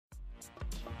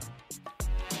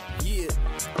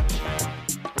Yeah.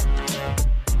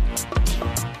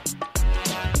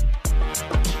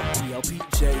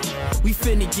 PJ. We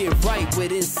finna get right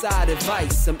with inside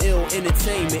advice, some ill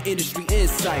entertainment, industry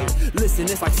insight. Listen,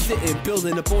 it's like sitting,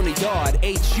 building up on the yard.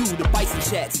 HU, the Bison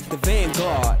Chats, the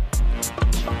Vanguard.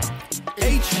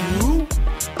 HU,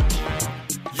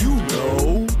 you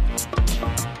know.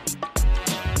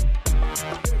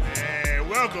 And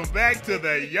welcome back to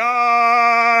the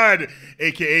yard,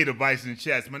 aka the Bison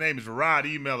Chats. My name is Rod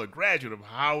Emelle, a graduate of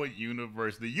Howard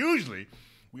University. Usually,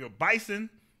 we are Bison,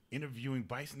 interviewing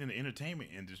Bison in the entertainment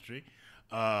industry.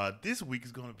 This week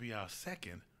is going to be our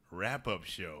second wrap-up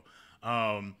show.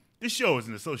 This show is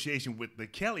in association with the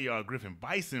Kellie Griffin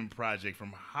Bison Project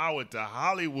from Howard to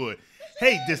Hollywood.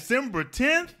 Hey, December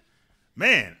 10th,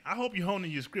 man, I hope you're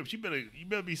honing your scripts. You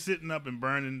better be sitting up and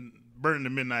burning the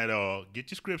midnight oil. Get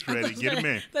your scripts ready. Get them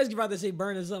in. I thought you were about to say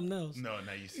burning something else. No,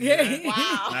 now you see that?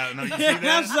 Wow. No, you see that?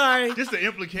 I'm sorry. Just the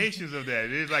implications of that.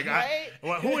 It's like, Right?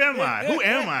 who am I? Who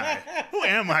am I? Who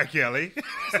am I, Kellie?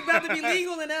 It's about to be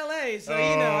legal in L.A., so, you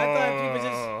know, I thought people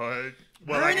just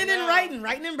burning and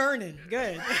writing and burning.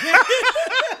 Good.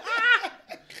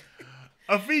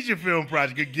 A feature film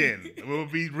project, again, will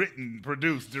be written,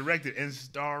 produced, directed, and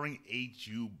starring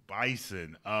H.U.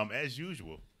 Bison. As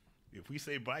usual, if we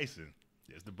say Bison,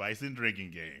 it's the Bison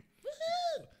drinking game.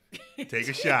 Take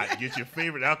a shot. Get your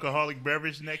favorite alcoholic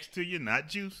beverage next to you. Not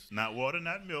juice, not water,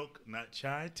 not milk, not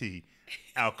chai tea.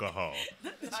 Alcohol.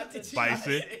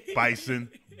 Bison, Bison,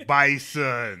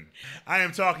 Bison. I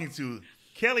am talking to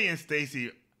Kellie and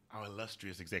Stacey, our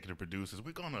illustrious executive producers.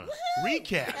 We're going to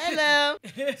recap. Hello.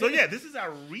 So, yeah, this is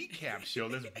our recap show.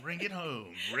 Let's bring it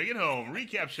home. Bring it home.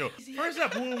 Recap show. First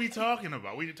up, who are we talking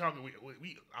about? We talked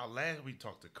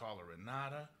to Carla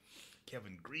Renata,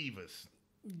 Kevin Grevioux.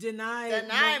 Danai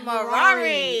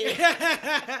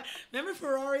Farairi. Remember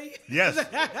Ferrari? Yes.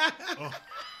 Oh.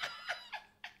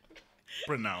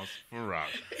 Pronounced Ferrari.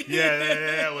 Yeah,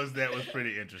 that was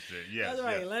pretty interesting. Yes. That's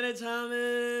right. Yes. Leonard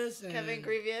Thomas. And Kevin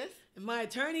Grevioux. and my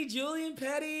attorney, Julian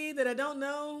Petty, that I don't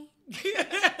know.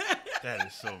 That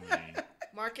is so mean.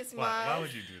 Marques. Why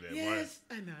would you do that? Yes.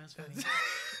 I know. That's funny.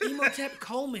 Imhotep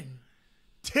Coleman.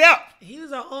 Tip. He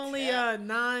was our only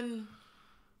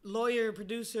non-lawyer,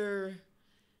 producer,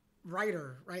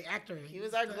 writer, right? Actor. He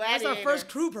was our That's gladiator. our first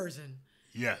crew person.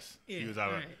 Yes. Yeah, He was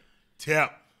our right. Tip.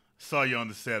 Saw you on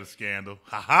the set of Scandal.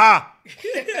 Ha ha.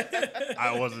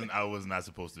 I was not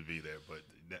supposed to be there, but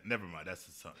never mind.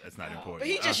 That's not important. But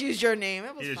he just used your name.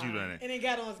 It was He just fine. used my name. And he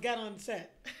got on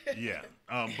set. Yeah.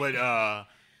 But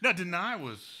no, Danai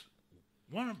was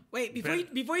one of. Wait, before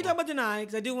you talk about Danai,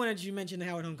 because I do want you to mention the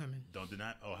Howard Homecoming. Don't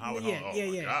deny. Oh, Howard. Yeah, Oh, yeah,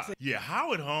 my yeah. God. Yeah,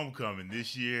 Howard Homecoming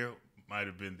this year might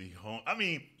have been the home. I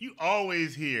mean, you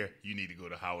always hear you need to go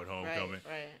to Howard Homecoming,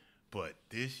 Right. but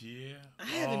this year I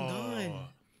haven't gone.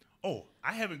 Oh,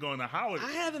 I haven't gone to Howard.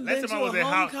 I haven't Last been time to I was a at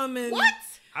homecoming. What?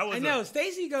 I know.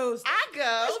 Stacey goes. I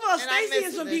go. First of all, and I Stacey miss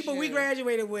and some it this people we year.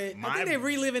 graduated with, I think they're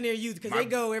reliving their youth because they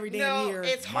go every damn year.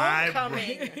 It's My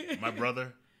homecoming. My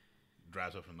brother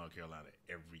drives up from North Carolina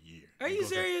every year. Are He you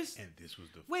goes there, serious? and this was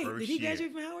the Wait, first did he year.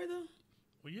 graduate from Howard though?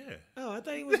 Well, yeah. Oh, I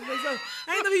thought he was. So, I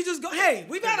didn't know he just go. Hey,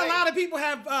 we've had a lot of people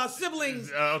have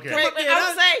siblings. Okay. Come up Wait, there.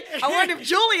 I was saying, I wonder if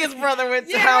Julia's brother went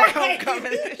to Howard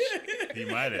Homecoming. He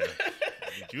might have.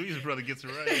 Julia's brother gets it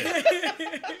right.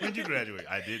 Yeah. When did you graduate?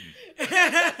 I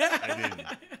didn't.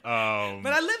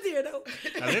 But I lived here though.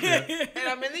 I live here, And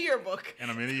I'm in the yearbook.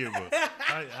 and I'm in the yearbook.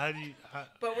 How do you?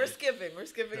 But we're skipping. We're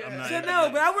skipping. I'm ahead. not- So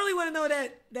no, but I really want to know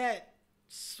that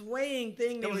swaying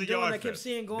thing they That was were a doing. yard I kept fest.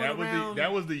 seeing going that was around.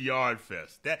 that was the yard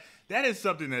fest. That is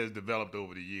something that has developed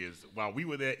over the years. While we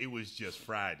were there, it was just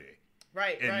Friday.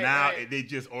 Right, And right, now right. they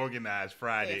just organized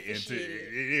Friday They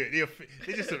into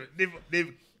they just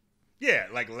they've yeah,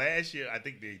 like last year I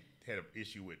think they had an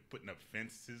issue with putting up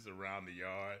fences around the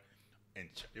yard, and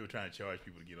they were trying to charge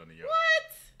people to get on the yard.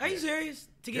 What? Are you serious?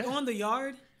 To get Yeah. on the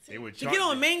yard? They would To get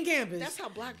on main campus? That's how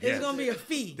black It's Yes. gonna be a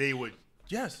fee. They would.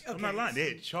 Yes, I'm not Okay. lying.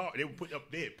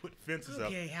 They had put fences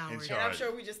Okay, up Howard. and And And I'm charged.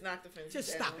 sure we just knocked the fence.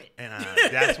 Just down. stop it. And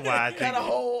that's why I think, Got a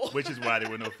hole. which is why there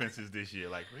were no fences this year.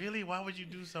 Like, really, why would you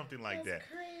do something like That's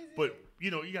that? crazy. But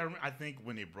you know, you got. I think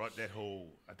when they brought that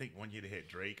whole, I think one year they had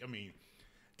Drake. I mean,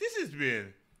 this has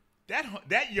been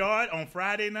that yard on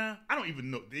Friday now. I don't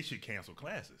even know. They should cancel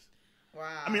classes. Wow.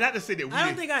 I mean, not to say that we. I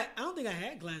don't think I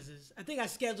had classes. I think I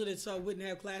scheduled it so I wouldn't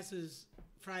have classes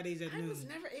Fridays at noon. I was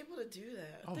never able to do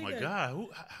that. Oh my God!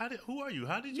 Who are you?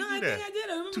 How did you do I that? think I did.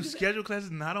 I remember To schedule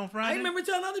classes not on Friday. I remember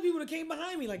telling other people that came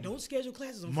behind me, like, don't schedule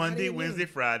classes on Monday, Friday at Wednesday, noon.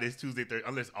 Fridays, Tuesday, Thursday,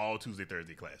 unless all Tuesday,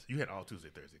 Thursday class. You had all Tuesday,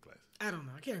 Thursday class. I don't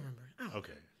know. I can't remember.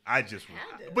 Okay. I just,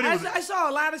 had it. but it was, I saw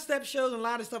a lot of step shows and a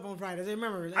lot of stuff on Fridays. I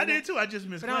remember. I did too. I just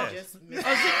missed But I class.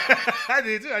 don't- I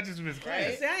did too. I just missed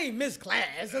class. I I ain't missed class.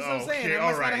 That's what I'm saying. Okay, I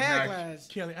must all not right. have had Now, class.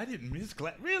 Kelly, I didn't miss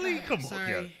class. Really? Come on, sorry.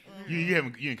 Kelly. You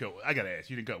didn't cut. I gotta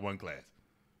ask. You didn't cut one class.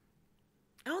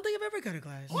 I don't think I've ever cut a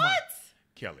class. What?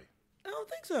 Kelly. I don't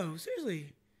think so.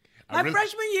 Seriously. I My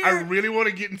freshman year. I really want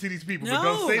to get into these people, but don't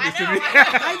No, say this to I me. know.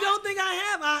 I don't think I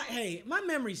have. Hey, my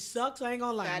memory sucks. I ain't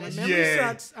gonna lie. That My is- memory Yeah.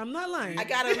 sucks. I'm not lying. I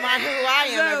gotta remind who I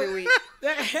am every week.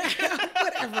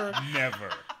 Whatever. Never.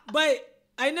 But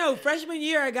I know freshman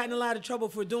year I got in a lot of trouble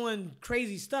for doing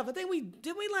crazy stuff. I think we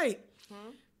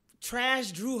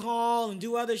trash Drew Hall and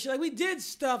do other shit. Like we did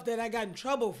stuff that I got in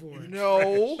trouble for.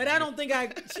 No. But I don't think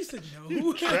I. She said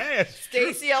no. Trash.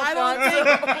 Stacey I don't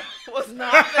Alphonso was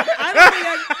not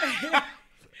there.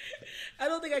 I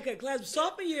don't think I cut class.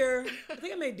 Sophomore year, I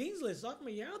think I made Dean's List. Sophomore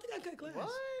year, I don't think I cut class. What?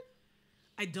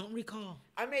 I don't recall.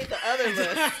 I made the other list.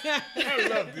 I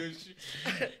love this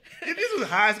shit. If this was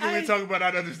high school we're talking about,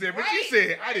 I'd understand. But you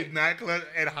said I did not class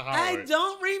at Howard. I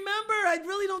don't remember. I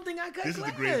really don't think I cut This class.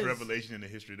 is the greatest revelation in the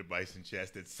history of the Bison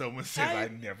Chats that someone says I- I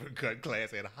never cut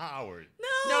class at Howard.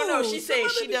 No, she some said other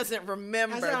she people- doesn't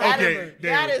remember. I said That I is- remember.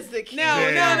 that is the key. No, There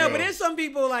you no, go. but there's some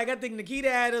people like I think Nikita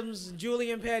Adams,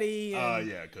 Julian Petty, and,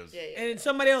 Yeah, because Yeah, yeah. and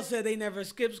somebody else said they never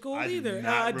skipped school I do either.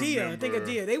 not Adia, I think remember.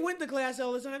 Adia. They went to class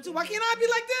all the time too. Why can't I be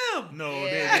like them? no,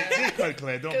 Yeah. they cut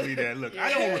class. Don't believe that. Look,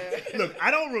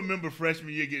 I don't remember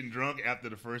freshman year getting drunk after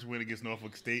the first win against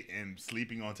Norfolk State and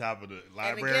sleeping on top of the And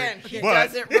library. again, he but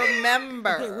doesn't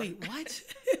remember. Okay, wait, what?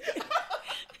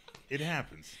 it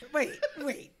happens.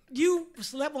 wait. You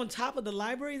slept on top of the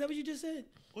library? Is that what you just said?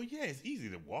 Well, yeah, it's easy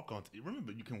to walk on.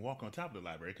 Remember, you can walk on top of the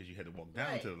library because you had to walk down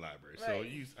Right. to the library. So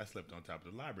Right. I slept on top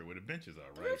of the library where the benches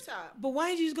are, The right? rooftop. But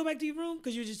why did you just go back to your room?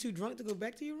 Because you were just too drunk to go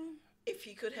back to your room? If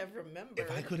he could have remembered. If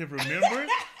I could have remembered,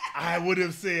 I would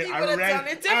have said He I would have would done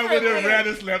it have differently.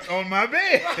 rather slept on my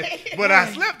bed, Right. but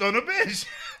I slept on the bench.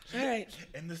 All right.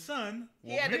 And the sun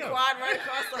He woke had me the up. quad right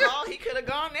across the hall. He could have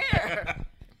gone there.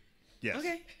 Yes.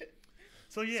 Okay.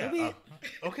 So yeah. So be it.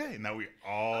 Okay. Now we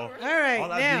all right,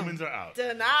 all our now. demons are out.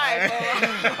 Deny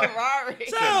Ferrari.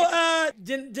 So,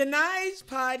 Danai's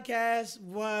podcast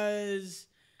was.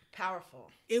 Powerful.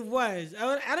 It was.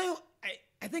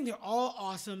 I think they're all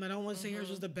awesome. I don't want to say hers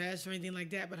was the best or anything like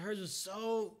that, but hers was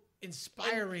so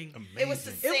inspiring. Amazing. It was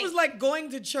the It was like going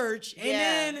to church, and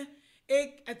Yeah. then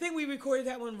I think we recorded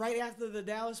that one right after the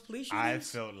Dallas police shootings. I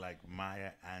felt like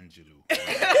Maya Angelou.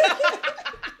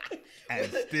 And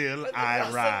still I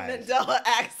Some rise. Mandela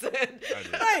accent. I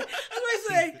did. Right. I was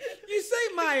going to say, you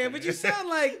say Maya, but you sound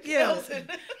like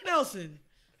Nelson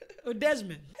or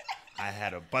Desmond. I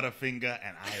had a butterfinger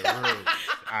and I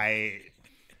rose.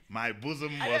 My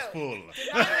bosom was full.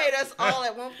 Denai made us all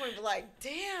at one point be like,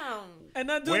 damn. And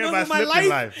not doing Where have I nothing with my slipped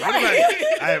life. in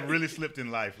life? I have really slipped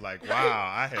in life. Like, wow,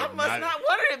 I I have must not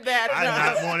wanted it bad I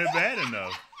enough. not want it bad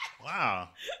enough. Wow.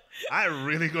 I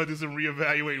really go do some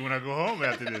reevaluating when I go home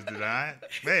after this, did I?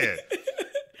 Man,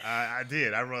 I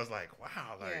did. I was like,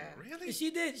 wow, like, Yeah. really?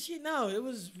 She did. It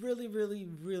was really, really,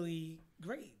 really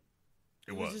great.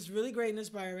 It It was was. just really great and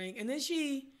inspiring. And then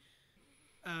she,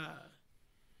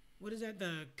 what is that?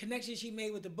 The connection she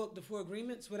made with the book, The Four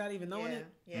Agreements, without even knowing it.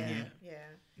 Yeah.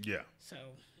 Yeah. So,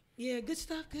 yeah, good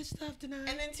stuff tonight.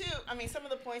 And then, too, I mean, some of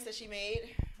the points that she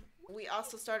made, we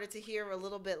also started to hear a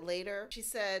little bit later. She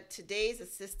said, today's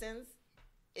assistants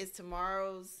is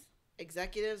tomorrow's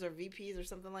executives or VPs or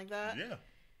something like that. Yeah.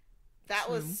 That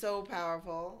was so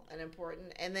powerful and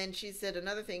important. And then she said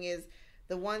another thing is,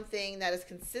 the one thing that is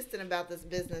consistent about this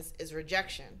business is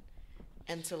rejection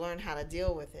and to learn how to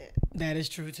deal with it. That is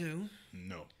true, too.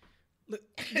 No. Look.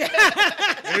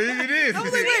 It is. I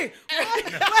was like, wait.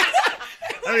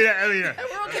 I mean, And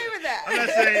we're okay with that. I'm not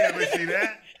saying that, but see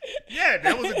that? Yeah,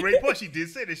 that was a great point. She did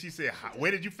say that. She said,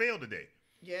 where did you fail today?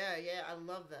 Yeah, I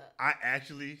love that. I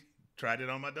actually tried it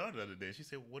on my daughter the other day. She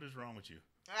said, what is wrong with you?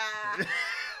 Ah,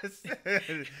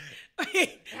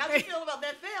 how'd you feel about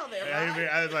that fail there, Rod?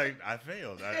 I was like, I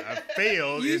failed. I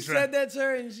failed. You in said that to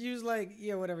her, and she was like,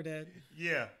 yeah, whatever, Dad.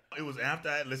 Yeah. It was after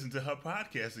I listened to her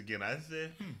podcast again. I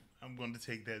said, I'm going to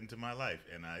take that into my life.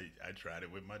 And I tried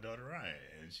it with my daughter, Ryan.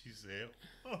 And she said,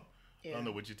 I don't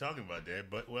know what you're talking about, Dad.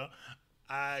 But, well,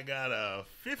 I got a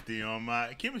 50 on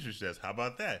my chemistry test. How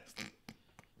about that?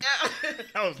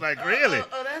 I was like, really?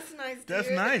 Oh, that's nice. That's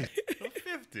dear. nice. A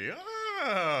 50.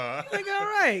 Oh. Like, all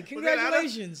right,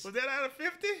 congratulations. Was that out of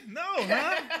 50? No,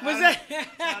 huh? Was that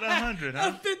out of 100,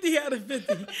 huh? a 50 out of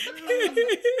 50?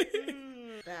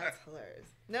 That's hilarious.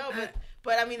 No,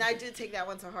 but I mean, I did take that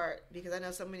one to heart because I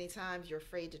know so many times you're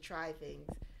afraid to try things,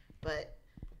 but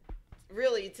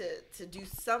really to do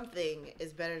something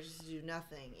is better just to do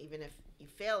nothing. Even if you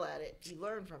fail at it, you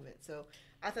learn from it. So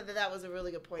I thought that was a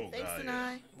really good point. Thanks, Danai.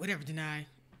 Yeah. Whatever, Danai.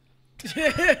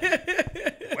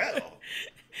 Well.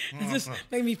 It just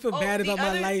made me feel bad about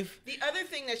my life. The other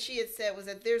thing that she had said was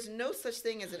that there's no such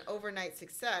thing as an overnight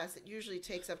success. It usually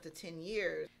takes up to 10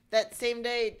 years. That same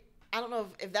day, I don't know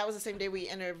if that was the same day we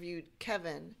interviewed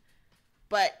Kevin,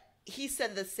 but he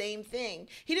said the same thing.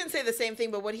 He didn't say the same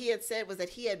thing, but what he had said was that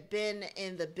he had been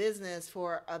in the business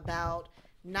for about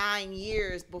 9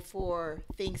 years before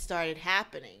things started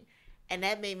happening. And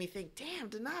that made me think, damn,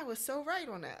 Danai was so right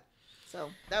on that. So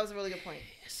that was a really good point.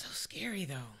 It's so scary,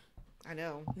 though. I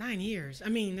know. 9 years. I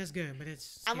mean, that's good, but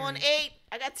it's scary. I'm on 8.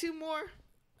 I got 2 more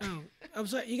Oh, I'm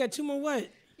sorry. You got 2 more what?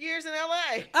 years in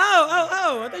LA.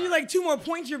 Oh. I thought you like 2 more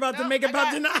points you're about to make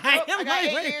about Danai. I got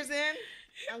 8 years in.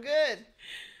 I'm good.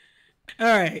 All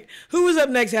right. Who was up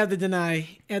next after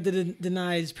Danai? After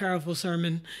Danai's powerful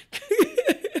sermon.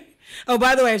 Oh,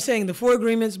 by the way, I'm saying the 4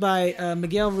 Agreements by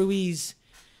Miguel Ruiz.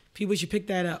 People should pick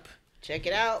that up. Check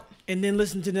it out. And then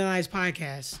listen to Danai's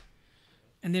podcast.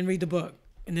 And then read the book.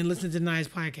 And then listen to Danai's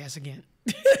podcast again.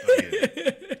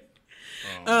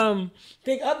 I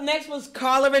think up next was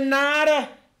Carla Renata.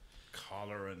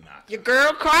 Carla Renata. Your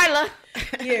girl, Carla.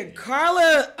 Yeah,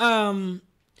 Carla,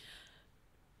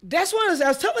 that's one of those, I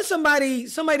was telling somebody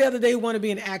the other day who wanted to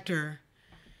be an actor.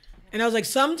 And I was like,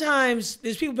 sometimes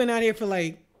there's people been out here for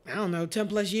like, I don't know, 10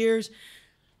 plus years.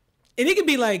 And it could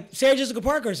be like Sarah Jessica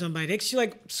Parker or somebody. They actually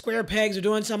like square pegs or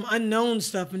doing some unknown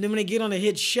stuff. And then when they get on a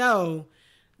hit show,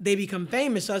 they become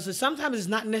famous. So sometimes it's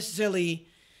not necessarily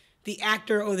the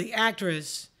actor or the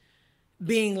actress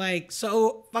being like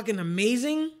so fucking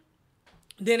amazing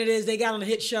than it is they got on a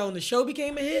hit show and the show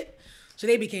became a hit. So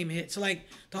they became a hit. So like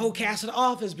the whole cast of The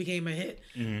Office became a hit.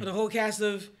 Or the whole cast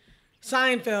of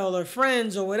Seinfeld or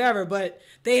Friends or whatever. But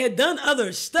they had done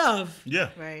other stuff. Yeah.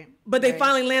 Right. But they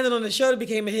finally landed on the show that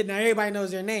became a hit. Now everybody knows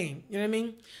their name. You know what I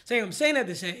mean? So I'm saying that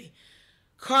to say,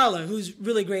 Carla, who's a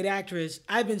really great actress,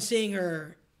 I've been seeing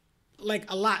her like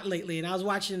a lot lately. And I was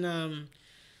watching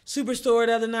Superstore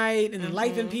the other night and then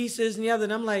Life in Pieces and the other.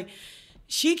 And I'm like,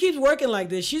 she keeps working like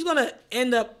this. She's going to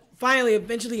end up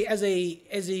eventually as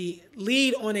a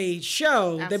lead on a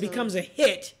show that becomes a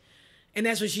hit. And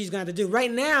that's what she's going to do.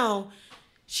 Right now,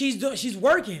 she's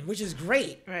working, which is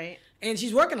great. Right. And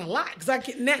she's working a lot because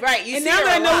now that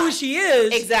I know who she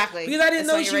is, exactly, because I didn't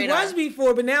know who she was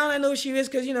before, but now I know who she is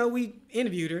because we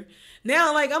interviewed her.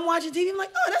 Now, like I'm watching TV, I'm like,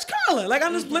 oh, that's Carla. Like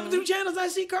I'm just flipping through channels, I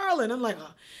see Carla, and I'm like,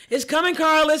 oh, it's coming,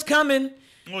 Carla, it's coming.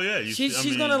 Oh yeah,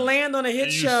 she's gonna land on a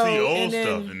hit show. You see old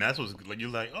stuff, and that's what's like.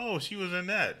 You're like, oh, she was in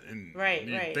that, and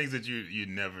right. things that you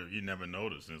never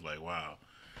noticed. And it's like, wow,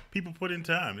 people put in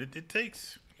time. It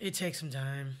takes some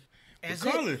time.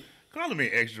 Carla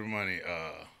made extra money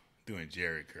doing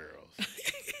Jerry curls.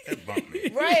 That bumped me.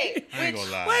 Right. I ain't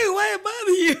gonna lie. Why it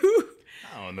bother you?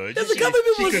 I don't know. There's a couple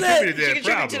people said she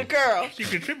contributed to the curl. She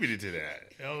contributed to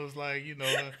that. I was like,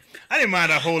 I didn't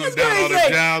mind her holding down all the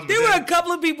jobs. There were a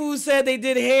couple of people who said they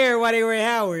did hair while they were at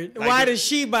Howard. Like why does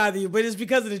she bother you? But it's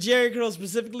because of the Jerry curl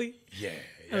specifically? Yeah.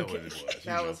 That's what it was.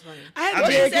 That was funny. I had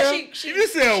a Jerry curl. She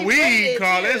just sell weed,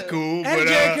 Carl. That's cool. I had a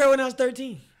Jerry curl when I was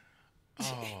 13.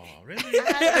 Oh, really?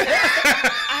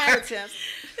 I had a test.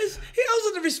 He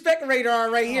also the respect radar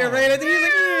right here, right? I think he's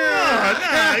like,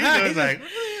 yeah. It's like,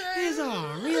 he's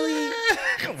really?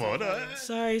 Come on.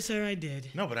 Sorry, sir, I did.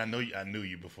 No, but I knew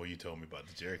you before you told me about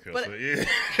the Jerry curl. But, so, yeah.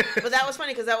 But that was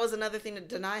funny because that was another thing that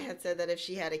Danai had said, that if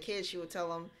she had a kid, she would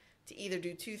tell him to either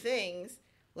do 2 things: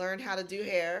 learn how to do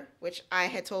hair, which I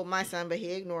had told my son, but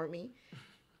he ignored me,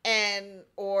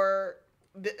 or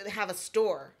have a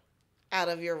store out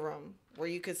of your room where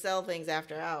you could sell things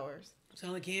after hours.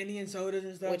 Selling candy and sodas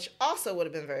and stuff. Which also would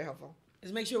have been very helpful.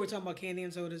 Let's make sure we're talking about candy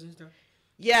and sodas and stuff.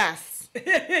 Yes.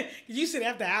 You said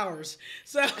after hours.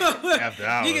 So after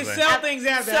hours. You can sell things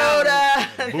after hours.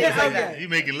 Soda. You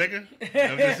making liquor?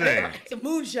 I'm just saying. It's a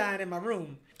moonshine in my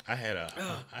room. I had a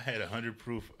 100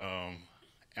 proof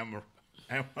 100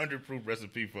 proof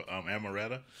recipe for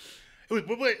amaretto. It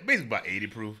was basically about 80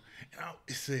 proof. And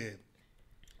it said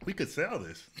we could sell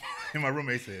this. And my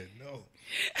roommate said, no,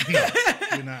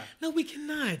 we're not. No, we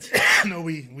cannot. No,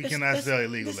 we cannot sell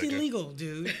illegal liquor. That's illegal,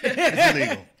 dude. It's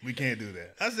illegal. We can't do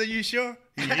that. I said, you sure?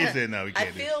 He said, no, we I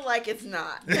can't do feel like it's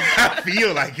not. I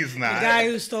feel like it's not. The guy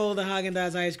who stole the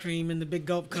Haagen-Dazs ice cream in the big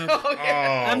gulp cup. Oh,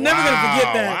 yeah. I'm never going to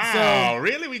forget that. Wow, So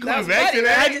really? We That going was back funny, to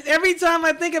that? right? every time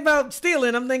I think about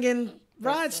stealing, I'm thinking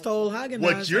Rod stole Haagen-Dazs.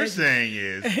 What you're ice cream. saying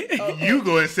is, you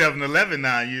go in 7-Eleven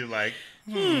now, you're like,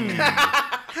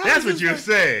 that's what you're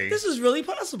saying. This is really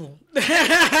possible. And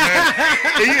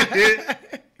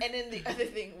then the other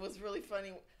thing was really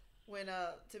funny when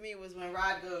to me was when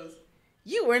Rod goes,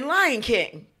 "You were in Lion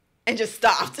King," and just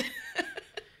stopped.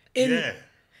 Yeah.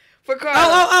 For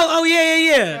Carla. Oh,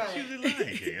 yeah. She was in Lion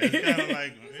King. It's kind of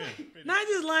like, yeah. Not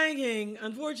just Lion King,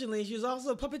 unfortunately, she was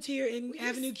also a puppeteer in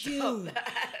Avenue Q.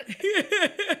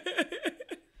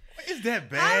 Is that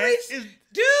bad?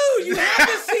 Dude, you have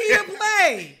to see her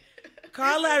play.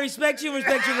 Carla, I respect you and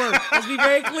respect your work. Let's be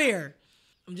very clear.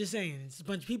 I'm just saying, it's a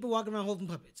bunch of people walking around holding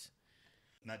puppets.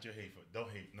 Not your hate for, don't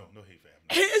hate, no hate for Avenue.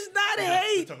 It's not Let's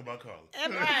hate. talk about Carla.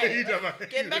 Right. You talk about-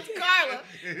 Get back to Carla.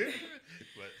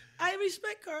 But, I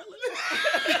respect Carla.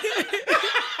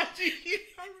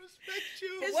 I respect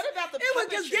you. What about the It was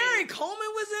because puppetry? Gary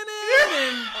Coleman was in it.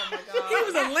 And Oh my God. he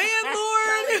was a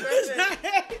landlord. It was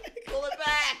like, Pull it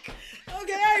back.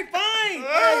 okay, all right, fine. All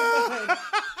right, fine.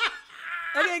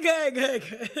 Okay, good.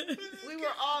 We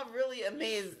were all really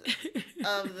amazed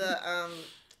of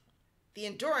the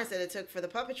endurance that it took for the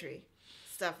puppetry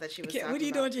stuff that she was talking about. What are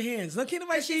you doing with your hands? Look, can't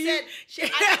nobody see She you.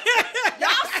 said, y'all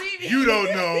see me. You don't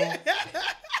know.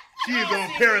 She is on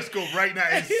Periscope right now,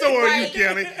 and so are you, Right.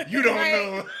 Kelly. You don't Right.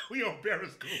 know. We on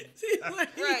Periscope. Right.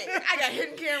 I got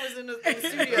hidden cameras in the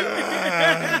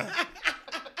studio.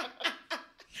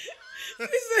 He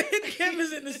said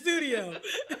cameras in the studio.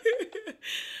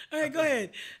 All right, go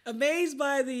ahead. Amazed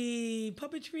by the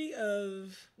puppetry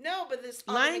of No, but this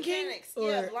Lion King? mechanics. Or-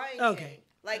 Yeah, Lion okay. King.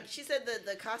 Like she said,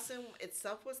 the costume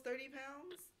itself was 30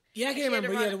 pounds. yeah, I And can't she had to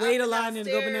remember. Yeah, run the way up to and line and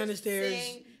go up and down the downstairs, stairs.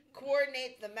 sing,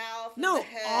 coordinate the mouth. and No, the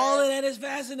head. all of that is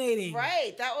fascinating.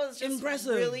 Right, that was just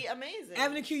Impressive. really amazing.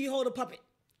 Avenue Q, you hold a puppet.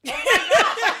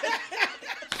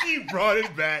 She brought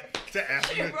it back to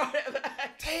She Avenue. brought it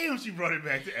back. Damn, she brought it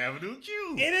back to Avenue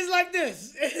Q. It is like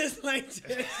this. It is like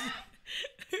this.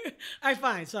 All right,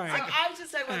 fine. Sorry. So I was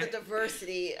just talking about Alright. the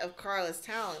diversity of Carla's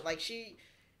talent. Like she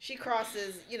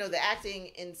crosses, the acting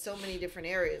in so many different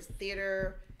areas: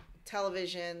 theater,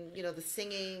 television. The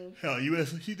singing. Hell,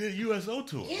 she did USO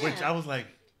tour, Yeah. which I was like,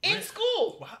 In what?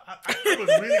 school. Well, I was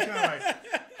really kind of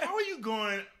like, how are you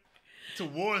going to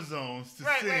war zones to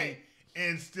Right, sing right.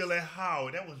 and still at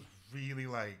Howard? That was really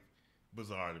like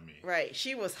bizarre to me. Right.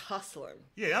 She was hustling.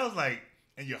 Yeah, I was like,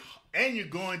 and you're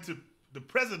going to the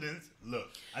president's. Look,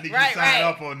 I need Right, you to sign right.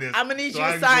 up on this. I'm gonna need you I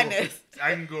to can sign go- this.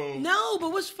 I can go. No,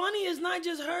 but what's funny is not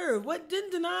just her. What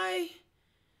didn't Danai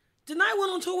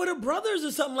went on tour with her brothers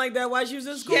or something like that while she was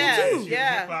in school Yeah, too. She was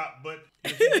yeah. hip-hop, but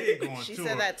she did go on She tour.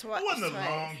 said that It wasn't a twice.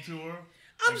 long tour.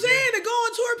 I'm saying to go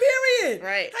on tour, period.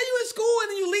 Right. How you in school and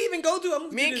then you leave and go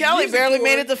to Me and Kelly barely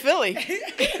made it to Philly.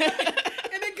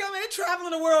 and then come in,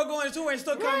 traveling the world, going to tour and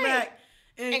still come Right. back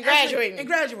And graduating. And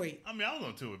graduate. I mean, I was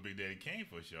on tour with Big Daddy Kane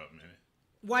for a short minute.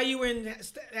 While you were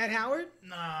at Howard?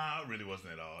 Nah, it really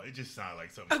wasn't at all. It just sounded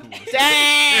like something cool.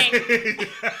 Dang.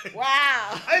 I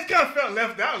Wow. just kind of felt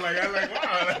left out. Like I was like, wow,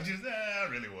 I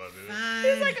really wasn't.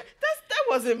 He's like, that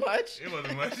wasn't much. It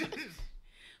wasn't much.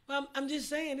 Well, I'm just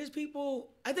saying, there's people.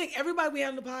 I think everybody we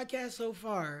have on the podcast so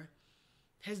far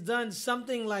has done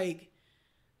something like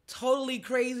totally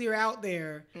crazy or out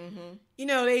there. Mm-hmm.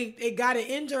 They got an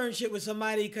internship with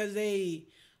somebody because they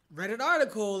read an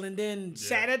article and then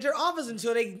sat at their office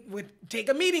until they would take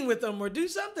a meeting with them or do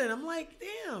something. I'm like,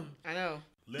 damn. I know.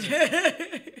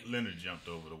 Leonard jumped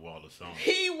over the wall of song.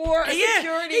 He wore a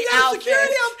security he got a outfit.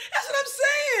 security outfit. That's what I'm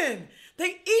saying.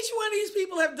 Each one of these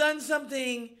people have done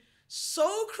something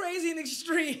so crazy and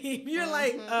extreme. You're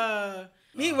like,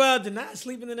 meanwhile, they're not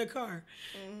sleeping in their car.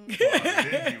 Lindsay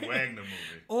Wagner movie.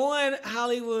 On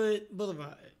Hollywood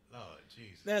Boulevard. Lord,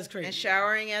 jeez. That's crazy. And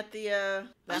showering at the She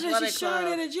athletic showered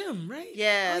club. at a gym, right?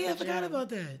 Yeah, Oh, yeah, I the forgot gym. about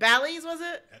that. Bally's, was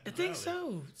it? At the I think Valley.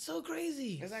 so. So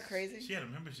crazy. Is that crazy? She had a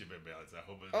membership at Bally's. I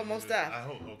hope. Almost that. I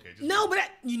hope. Okay. Just No, but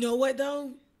you know what,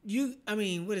 though?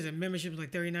 What is it? Membership is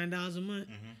like $39 a month?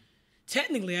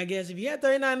 Technically, I guess, if you had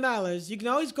 $39, you can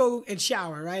always go and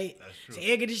shower, right? That's true. It's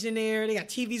air conditioning there. They got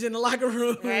TVs in the locker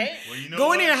room. Right. Well, you know Go in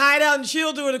what? there and hide out and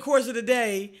chill during the course of the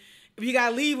day. If you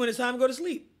got to leave when it's time to go to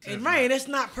sleep. And right, that's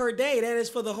not per day. That is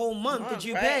for the whole month that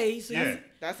you pay. So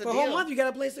that's for a whole month, you got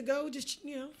a place to go. Just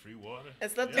free water.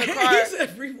 And slept in the car.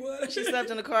 Free water. She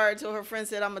slept in the car until her friend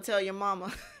said, "I'm gonna tell your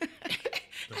mama."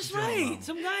 That's right.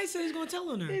 Some guy said he's gonna tell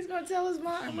on her. He's gonna tell his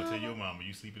mom. I'm gonna tell your mama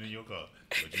you sleeping in your car,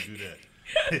 but you do that.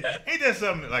 Ain't that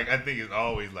something like I think it's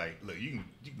always like, look, you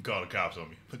can call the cops on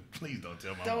me, but please don't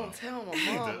tell my mom. Don't tell my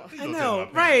mama. I know,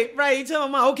 right? You tell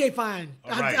my mom, okay, fine.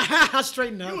 Right. I'll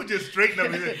straighten up. You would just straighten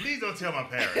up and say, please don't tell my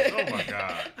parents. Oh my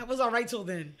God. I was all right till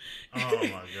then. Oh my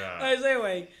God. All right, so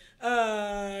anyway,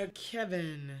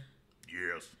 Kevin.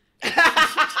 Yes.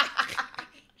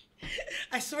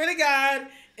 I swear to God,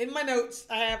 in my notes,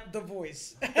 I have the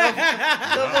voice. The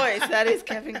voice. That is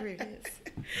Kevin Grevioux.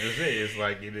 It's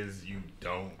like it is. You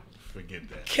don't forget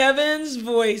that. Kevin's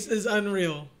voice is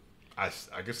unreal. I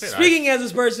can say. Speaking as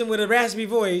this person with a raspy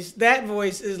voice, that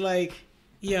voice is like,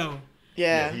 yo.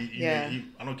 Yeah. I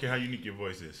don't care how unique your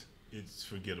voice is. It's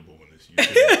forgettable when it's you.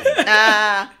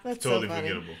 That's totally so funny.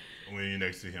 forgettable when you're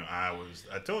next to him. I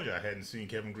told you I hadn't seen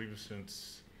Kevin Grevioux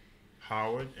since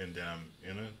Howard, and then I'm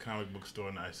in a comic book store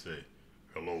and I say,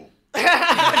 hello.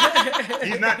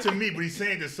 He's not to me, but he's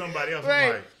saying to somebody else. Right.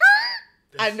 I'm like,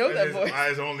 I know that voice.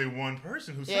 There's only one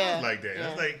person who sounds like that. And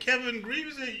it's like, Kevin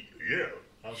Grevioux? Yeah.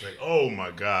 I was like, oh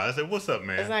my God. I said, what's up,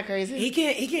 man? Isn't that crazy? He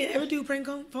can't ever do a prank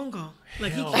phone call.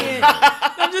 Like Hell he can't.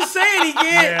 no. I'm just saying he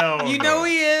can't. Hell you know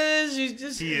he is. You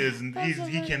just he is. He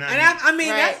cannot. And I mean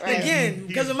that's right. again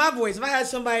because of my voice. If I had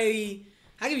somebody,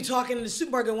 I could be talking in the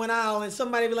supermarket one aisle and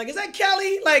somebody be like, "Is that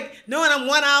Kellie?" Like knowing I'm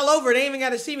one aisle over, they ain't even got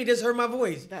to see me. Just heard my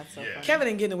voice. That's so funny. Kevin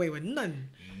ain't getting away with nothing.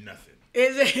 Nothing.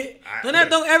 Is it? Don't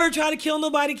ever try to kill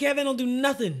nobody, Kevin. Don't do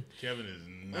nothing. Kevin is not.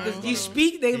 You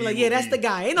speak, they be like, yeah, that's the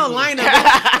guy. Ain't no lineup.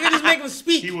 You can just make him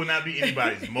speak. He will not be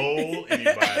anybody's mole,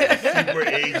 anybody's secret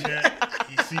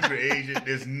agent.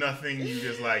 There's nothing you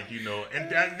just like, and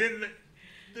then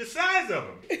the size of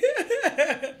him.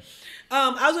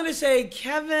 I was gonna say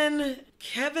Kevin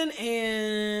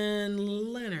and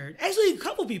Leonard. Actually, a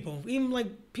couple people, even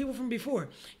like people from before.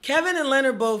 Kevin and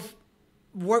Leonard both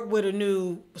worked with a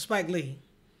new Spike Lee.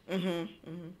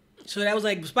 So that was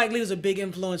like Spike Lee was a big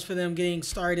influence for them getting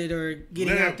started or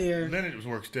getting out there. Leonard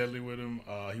worked steadily with him.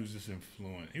 He was just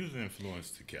influenced. He was an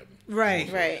influence to Kevin.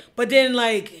 Right. But then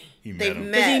like he they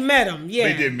met him. He met him. Yeah.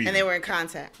 They did meet and they were in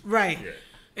contact. Right. Yeah.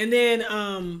 And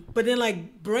then but then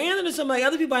like Brandon or some like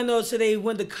other people I know said they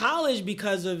went to college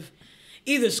because of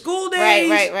either School Days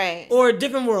right. or A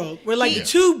Different World. Were like the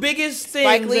two biggest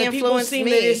things that people seem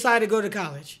to decide to go to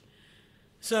college.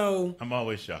 So I'm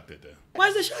always shocked at that. Why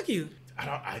does that shock you?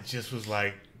 I just was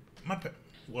like, it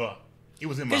was in my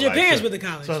life. Because your parents went to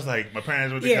college. So I was like, my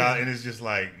parents went to college, and it's just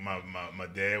like my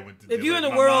dad went to. If you're in the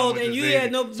world and you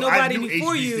had nobody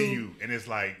before you, and it's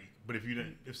like, but if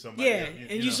somebody,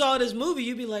 and you saw this movie,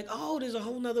 you'd be like, oh, there's a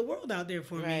whole nother world out there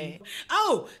for me.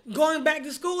 Oh, going back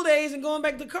to School Days and going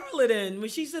back to Carla then when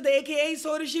she said the AKA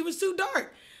told her she was too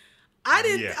dark.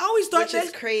 I always thought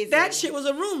that shit was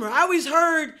a rumor. I always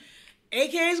heard.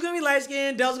 AKA's gonna be light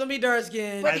skinned, Del's gonna be dark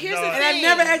skinned. But here's the thing. And I've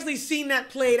never actually seen that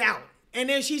played out. And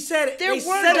then she said it. There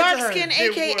were dark skinned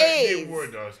AKAs. They were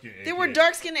dark skinned AKAs. There were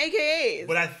dark skinned AKAs.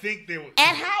 But I think they were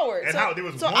at Howard. There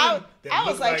was one. I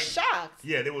was like shocked.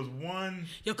 Yeah, there was one.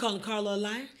 You're calling Carla a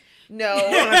liar? No.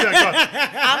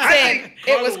 I'm saying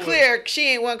it was clear she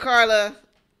ain't want Carla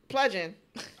pledging.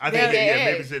 I think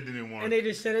maybe said they didn't want. And they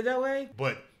just said it that way?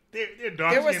 But they're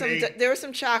dark skinned. There were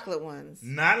some chocolate ones.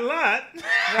 Not a lot.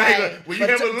 Right. When you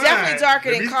have a line, definitely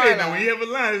darker than Carla. Now, when you have a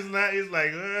line, it's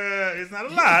not a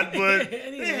lot, but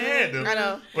they had them. I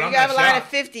know. But you have a line of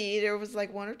 50, there was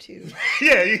like one or two.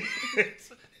 Yeah.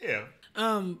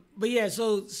 But yeah,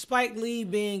 so Spike Lee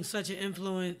being such an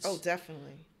influence. Oh,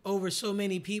 definitely. Over so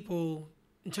many people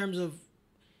in terms of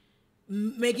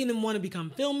making them want to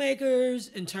become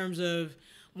filmmakers, in terms of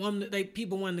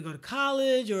people wanting to go to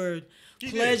college or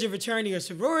pledge a fraternity or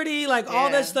sorority, all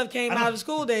that stuff came out of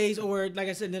School Days, or like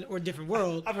I said, or Different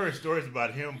World. I've heard stories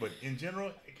about him, but in general,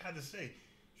 I got to say,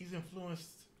 he's influenced.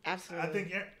 Absolutely. I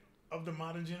think of the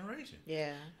modern generation.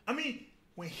 Yeah. I mean,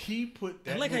 when he put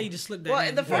that. I like how you just slipped that.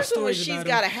 Well, the first one was She's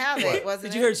Gotta Have It, wasn't it?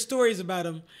 But you heard stories about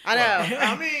him. I know.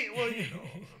 I mean,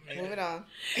 moving on.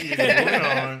 Yeah, moving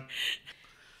on.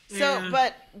 So,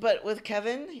 but with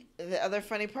Kevin, the other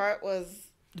funny part was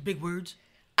the big words.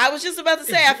 I was just about to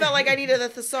say, I felt like I needed a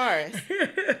thesaurus.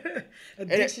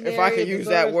 If I could use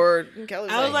that word. Kelly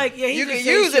was I was like, yeah, you can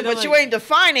use it, but you ain't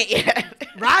define it yet.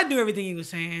 Rod knew everything he was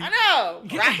saying. I know.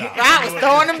 Rod was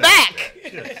throwing him back.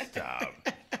 Just stop.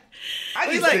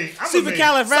 He's like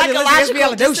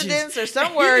supercalifragilisticexpialidocious or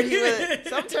some word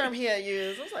some term he had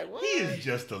used. I was like, what? He is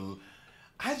just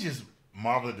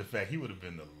marvel at the fact he would have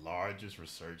been the largest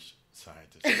research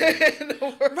scientist.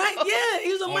 Right? Yeah,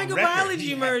 he was a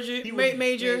microbiology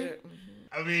major.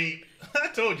 I mean, I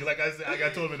told you, like I said, I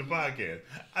told him in the podcast.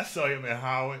 I saw him at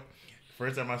Howard.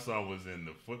 First time I saw him was in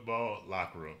the football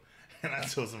locker room, and I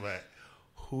told somebody,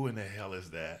 "Who in the hell is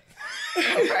that?"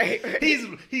 Right.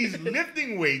 He's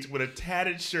lifting weights with a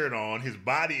tattered shirt on. His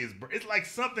body is like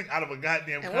something out of a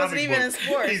goddamn comic book. Wasn't even in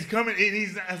sports. He's coming.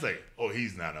 I was like, "Oh,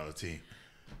 he's not on the team."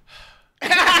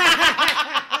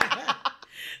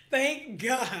 Thank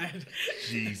God.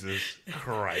 Jesus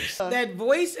Christ. That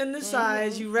voice and the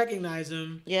size, you recognize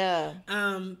him. Yeah.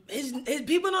 His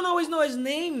people don't always know his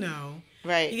name though.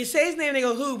 Right. You can say his name, they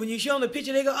go, who? When you show them the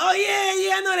picture, they go, oh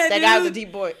yeah, I know that dude. That guy with the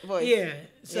deep voice. Yeah.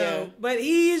 So, but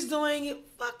he's doing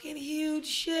fucking huge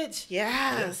shit.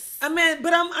 Yes. I mean,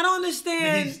 but I don't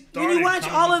understand when you watch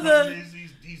all of the.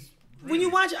 When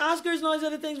you watch Oscars and all these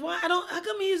other things, how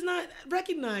come he's not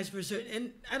recognized for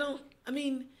certain?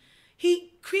 And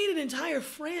he created an entire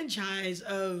franchise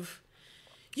of.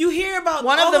 You hear about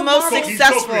one of the most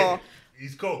successful.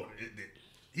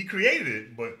 He created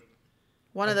it, but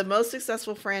one of the most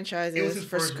successful franchises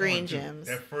for Screen Gems.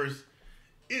 At first,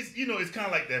 it's kind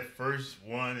of like that first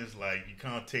one is like you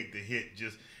can't take the hit.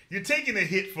 You're taking the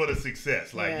hit for the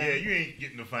success. Like, yeah, you ain't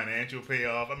getting the financial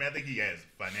payoff. I mean, I think he has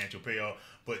financial payoff,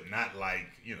 but not like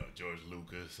George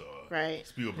Lucas or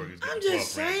Spielberg. I'm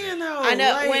just saying though. I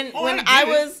know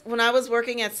when I was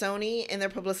working at Sony in their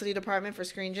publicity department for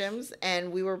Screen Gems,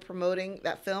 and we were promoting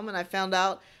that film, and I found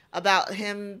out about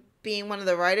him being one of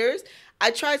the writers.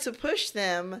 I tried to push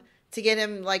them to get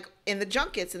him like in the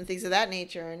junkets and things of that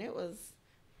nature, and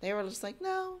they were just like,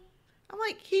 no. I'm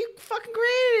like, he fucking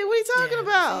created it. What are you talking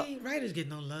about? See, writers get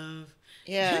no love.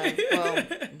 Yeah, well,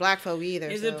 black folk either.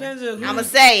 It depends on who. I'ma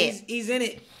say it. He's in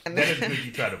it. That is good.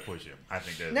 You try to push him. I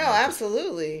think that's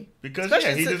absolutely. Because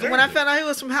especially he deserves when I found out he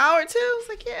was from Howard too, I was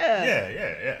like,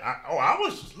 yeah.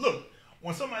 Look,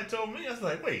 when somebody told me, I was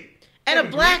like, wait. And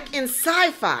a black in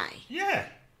sci-fi. Yeah,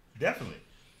 definitely.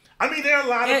 I mean, there are a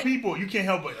lot of people you can't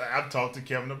help but. I've talked to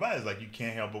Kevin about it. It's like you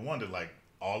can't help but wonder, like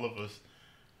all of us.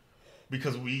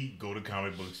 Because we go to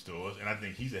comic book stores, and I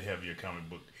think he's a heavier comic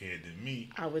book head than me.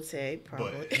 I would say,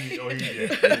 probably.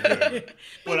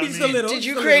 But I mean, did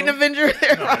you create an Avenger? No, he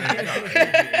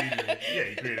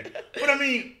created it. But I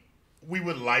mean, we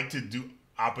would like to do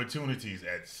opportunities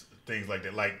at things like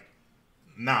that. Like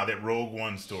now, that Rogue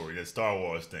One story, that Star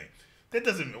Wars thing. That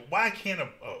doesn't. Why can't a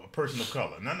person of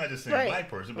color? And I'm not just saying black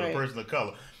person, but a person of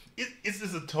color. It's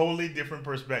just a totally different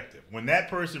perspective. When that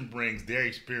person brings their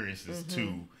experiences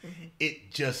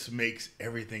it just makes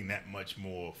everything that much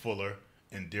more fuller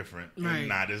and different and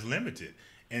not as limited.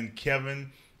 And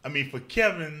Kevin, for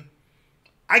Kevin,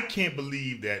 I can't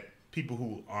believe that people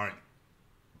who are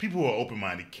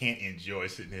open-minded can't enjoy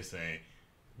sitting there saying,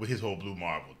 with his whole Blue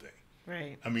Marble thing.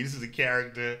 Right. I mean, this is a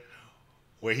character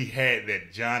where he had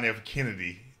that John F.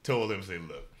 Kennedy told him, say,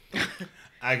 look,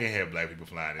 I can't have black people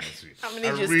flying in the street.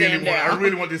 I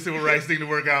really want this civil rights thing to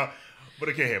work out, but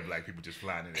I can't have black people just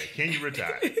flying in there. Can you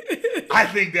retire? I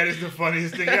think that is the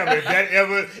funniest thing ever.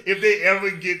 If they ever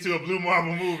get to a Blue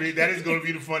Marble movie, that is going to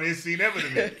be the funniest scene ever to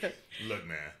me. Look,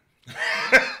 man.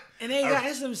 And then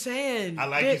that's what I'm saying. I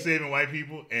like you saving white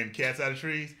people and cats out of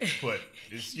trees, but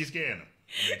you're scaring them.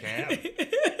 They can't have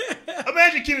it.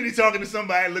 Imagine Kennedy talking to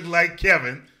somebody that looked like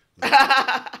Kevin. But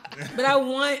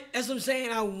that's what I'm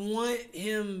saying. I want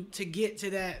him to get to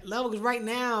that level because right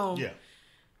now,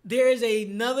 there is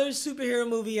another superhero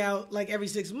movie out like every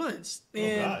 6 months.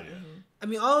 And, I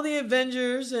mean, all the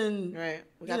Avengers and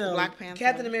we got the Black Panther,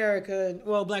 Captain America.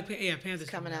 Well, Panther's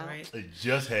coming out. Right? It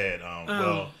just had.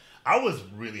 I was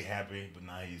really happy, but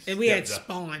now he's. And we had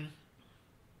Spawn.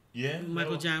 Yeah,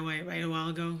 Michael Jai White a while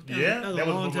ago. That was a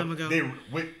long time ago.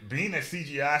 Being that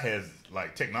CGI has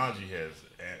technology has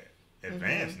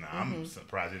advanced now. I'm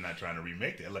surprised they're not trying to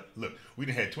remake that. Look, we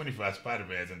done had 25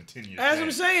 Spider-Mans in the 10 years. That's what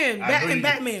I'm saying.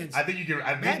 Batman's. I think you can.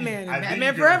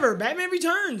 Batman Forever. Batman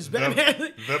Returns. The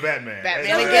Batman.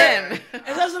 Batman again. And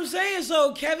that's what I'm saying.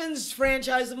 So Kevin's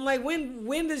franchise. I'm like,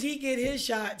 when does he get his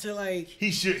shot to like? He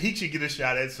should get a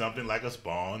shot at something like a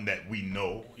Spawn that we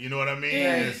know. You know what I mean?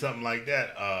 Yeah. And something like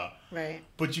that.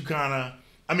 But you kind of.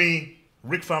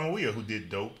 Rick Famuyiwa, who did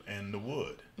Dope and The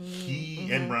Wood,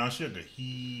 and Brown Sugar,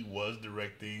 he was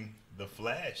directing the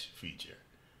Flash feature,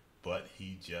 but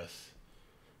he just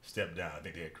stepped down. I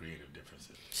think they had creative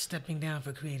differences. Stepping down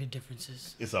for creative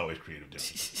differences. It's always creative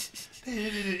differences.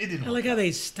 it didn't. I like how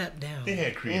they stepped down. They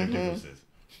had creative differences.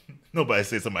 Nobody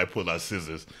said somebody pulled out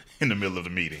scissors in the middle of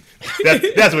the meeting.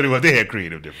 That's what it was. They had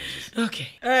creative differences. Okay.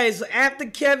 All right. So after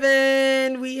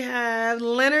Kevin, we have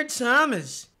Leonard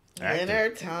Thomas. Actor.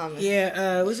 Leonard Thomas.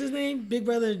 Yeah, what's his name? Big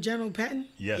Brother General Patton?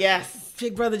 Yes.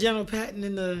 Big Brother General Patton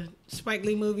in the Spike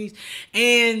Lee movies.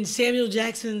 And Samuel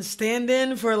Jackson's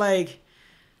stand-in for like...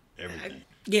 Everything.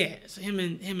 Yeah, so him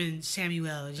and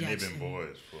Samuel Jackson. And they've been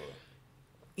boys for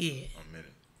a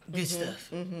minute. Good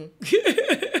stuff.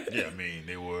 Yeah, I mean,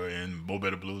 they were in Mo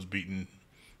Better Blues beating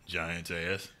Giants'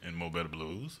 ass in Mo Better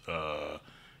Blues.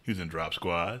 He was in Drop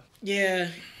Squad. Yeah.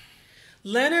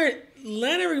 Leonard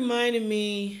reminded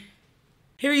me...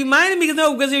 He reminded me,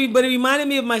 but he reminded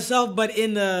me of myself, but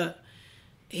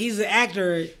he's an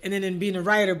actor and then in being a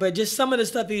writer, but just some of the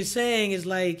stuff he was saying is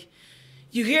like,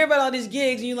 you hear about all these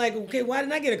gigs and you're like, okay, why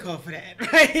didn't I get a call for that?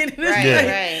 Right?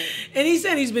 Right. And he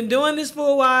said he's been doing this for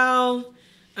a while.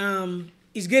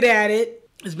 He's good at it.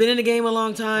 He's been in the game a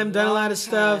long time, done a lot of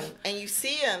stuff. And you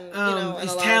see him, in he's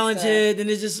a lot talented, and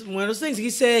it's just one of those things.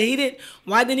 He said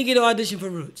why didn't he get an audition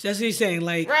for Roots? That's what he's saying.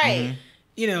 Like, right.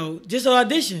 Just an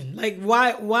audition. Like,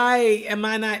 why am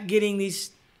I not getting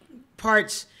these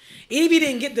parts? Even if you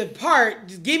didn't get the part,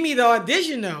 just give me the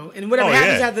audition though, and whatever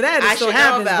happens after that, it still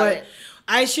happens. But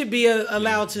I should be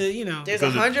allowed to, There's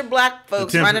 100 black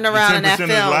folks running around in that film.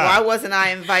 Why wasn't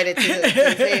I invited to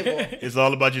the table? It's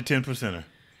all about your 10%er.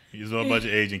 It's all about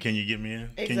your agent. Can you get me in?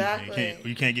 Exactly.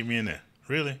 You can't get me in there.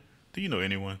 Really? Do you know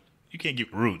anyone? You can't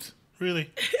get Roots.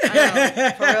 Really? I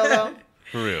know. For real though?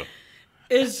 For real.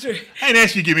 It's true. I didn't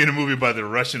ask you to get me in a movie about the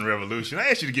Russian Revolution. I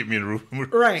asked you to get me in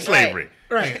slavery.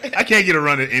 Right. I can't get a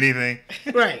run at anything.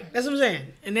 Right. That's what I'm saying.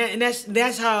 And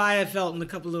that's how I have felt in a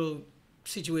couple little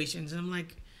situations. And I'm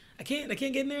like, I can't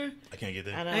get in there. I can't get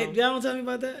there. I know. Y'all don't tell me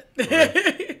about that.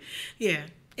 Right. Yeah.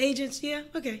 Agents, yeah,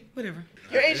 okay, whatever.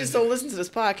 Your agents don't listen to this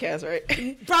podcast, right?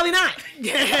 Probably not.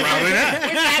 Probably not.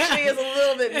 It actually is a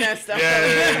little bit messed up.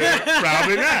 Yeah.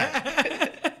 Probably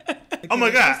not. Oh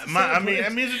my God. I mean,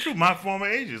 it's the truth. My former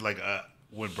agents, like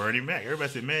when Bernie Mac, everybody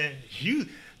said, man,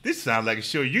 this sounds like a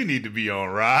show you need to be on,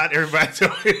 Rod. Everybody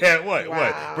told me that. What?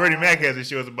 Bernie Mac has a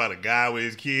show about a guy with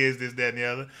his kids, this, that, and the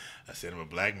other. I said, I'm a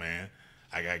black man.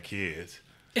 I got kids.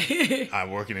 I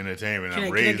work in entertainment. I'm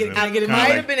raising them. I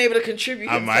might have been able to contribute.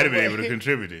 I might have been able to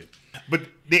contribute it. But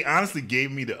they honestly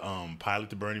gave me the pilot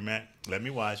to Bernie Mac. Let me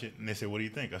watch it. And they said, what do you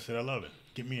think? I said, I love it.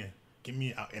 Get me in. Get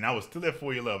me in. And I was still at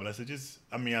For Your Love. And I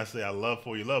said, I love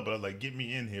For Your Love. But I was like, get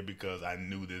me in here because I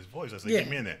knew this voice. I said, get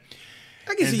me in there.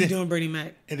 I can see you doing Bernie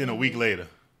Mac. And then a week later,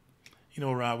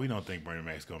 Rod, we don't think Bernie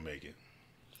Mac's going to make it.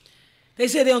 They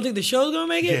said they don't think the show's going to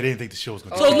make it? Yeah, they didn't think the show's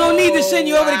going to make it. So there's no need to send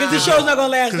you over there because the show's not going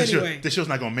to last anyway. The show's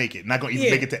not going to make it. Not going to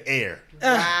even make it to air.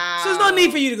 So there's no need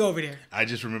for you to go over there. I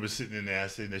just remember sitting in there. I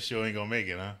said, the show ain't going to make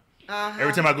it, huh?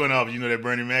 Every time I go in the office, that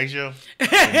Bernie Mac show?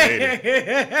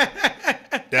 That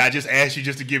I just asked you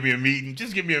just to give me a meeting.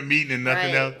 Just give me a meeting and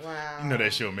nothing else. Wow.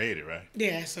 That show made it, right?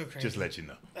 Yeah, it's so crazy. Just let you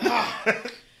know.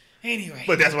 Anyway.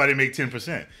 But that's why they make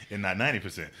 10% and not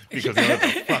 90%. Because they know what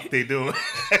the fuck they doing.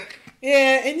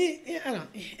 Yeah,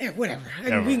 and whatever.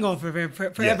 We can go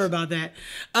forever about that.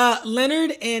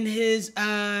 Leonard and his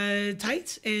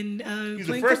tights and he's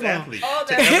playing the first football. athlete. Oh,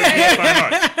 to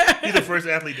ever be He's the first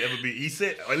athlete to ever be. He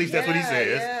said, or at least that's what he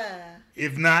says. Yeah.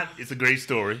 If not, it's a great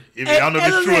story. I don't know if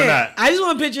it's true or not. I just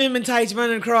want to picture him in tights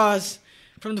running across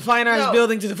from the Fine Arts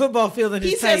building to the football field in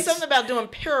his tights. He said something about doing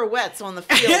pirouettes on the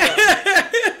field.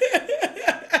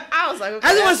 I was like, okay,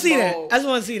 I just want to see that. I just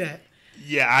want to see that.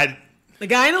 Yeah, the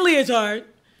guy in a leotard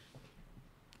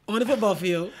on the football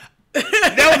field.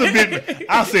 That was a bit.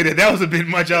 I'll say that was a bit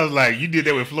much. I was like, you did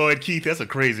that with Floyd Keith. That's a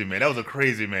crazy man. That was a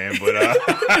crazy man. But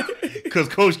because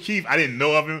Coach Keith, I didn't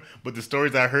know of him, but the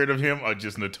stories I heard of him are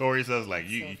just notorious. I was like,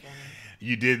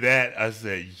 you did that. I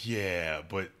said, yeah,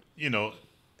 but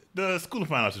the School of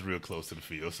Fine Arts is real close to the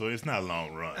field, so it's not a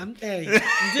long run. I'm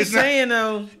just saying,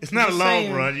 though. It's not a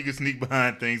long run. You can sneak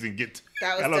behind things and get.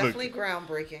 That was definitely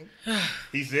groundbreaking.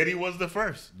 He said he was the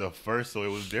first, so it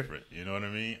was different. You know what I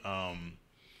mean?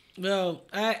 Well,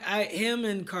 him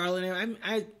and Carla,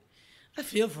 I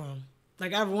feel for him.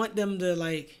 Like, I want them to,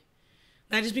 like,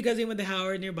 not just because they went to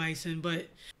Howard near Bison, but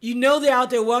they're out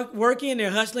there working,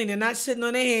 they're hustling, they're not sitting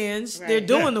on their hands, they're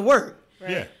doing the work.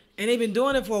 Right. Yeah. And they've been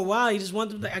doing it for a while. You just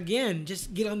want them to, again,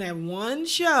 just get on that one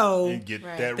show and get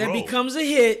that role. becomes a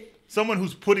hit. Someone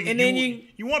who's putting, and then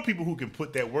you want people who can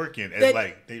put that work in as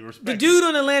like they respect. The dude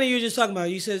on Atlanta you were just talking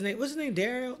about, you said his name, what's his name?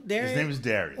 Darius? His name is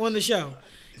Darius. On the show.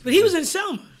 But he was in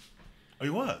Selma. Oh, he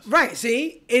was? Right,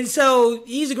 see? And so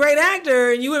he's a great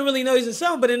actor, and you wouldn't really know he's in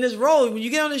Selma, but in this role, when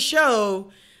you get on the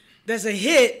show, that's a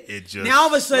hit. Now all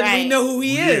of a sudden we know who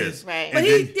he is. Right. But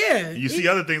you see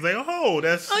other things like,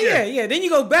 that's. Oh, yeah. Then you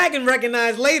go back and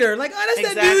recognize later, like,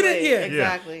 that's that dude.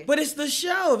 Exactly. But it's the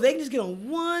show. If they can just get on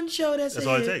one show, that's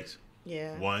all it takes.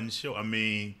 Yeah. One show. I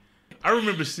mean, I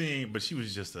remember seeing, but she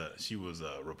was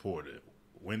a reporter.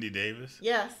 Wendy Davis.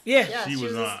 Yes. Yeah. Yes. She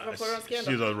was a on- reporter on Scandal.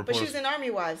 she was a reporter. But she was in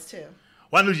Army Wives too.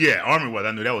 Well, I knew, Army Wives.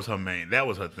 I knew that was her main. That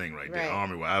was her thing right there.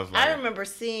 Army Wives. I was like, I remember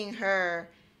seeing her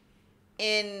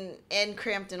in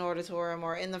Crampton Auditorium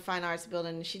or in the Fine Arts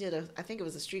Building. She did I think it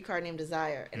was a streetcar named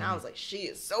Desire, and I was like, she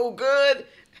is so good.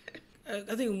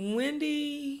 I think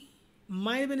Wendy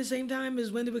might have been the same time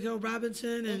as Wendy Raquel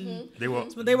Robinson, and they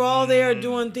were all there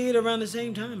doing theater around the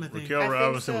same time. I think Raquel think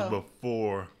Robinson so. was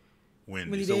before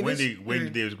Wendy. Wendy Wendy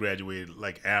Davis? Davis graduated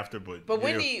like after, but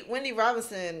Wendy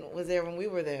Robinson was there when we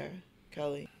were there,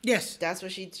 Kelly. Yes. That's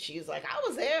what she was like. I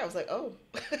was there. I was like, oh.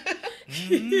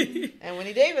 And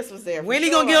Wendy Davis was there. Wendy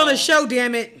gonna get on the show,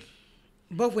 damn it.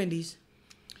 Both Wendy's.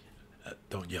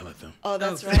 Don't yell at them. Oh,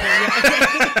 that's right.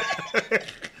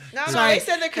 No, they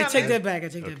said they're coming. I take that back.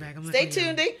 I'm Stay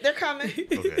tuned. They're coming.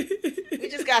 Okay. We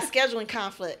just got scheduling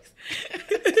conflicts.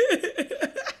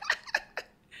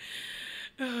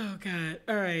 Oh God!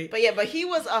 All right. But he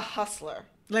was a hustler.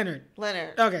 Leonard.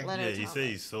 Okay. Yeah, he Thomas. said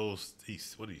he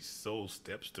sold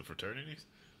steps to fraternities.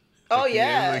 Oh Like,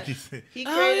 yeah. like he said, He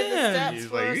created the steps he's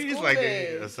for like school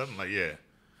days. or something like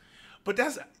But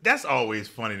that's always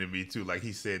funny to me too. Like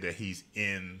he said that he's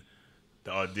in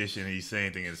the audition and he's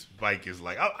saying things and Spike is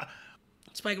like,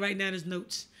 Spike writing down his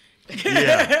notes.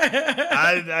 yeah.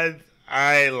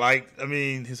 I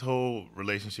mean his whole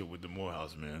relationship with the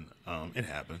Morehouse man. It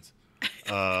happens.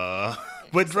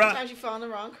 But Sometimes you fall in the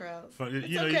wrong crowd.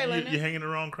 you know, okay, Leonard. you're hanging in the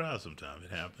wrong crowd sometimes.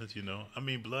 It happens, you know. I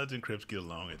mean, Bloods and Crips get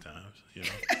along at times, you know.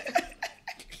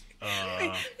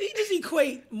 You just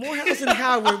equate Morehouse and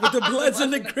Howard with the Bloods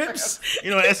and the Crips. You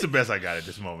know, that's the best I got at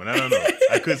this moment. I don't know.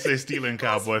 I could say Steelers and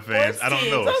Cowboy fans. I don't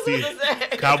know.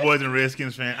 Cowboys and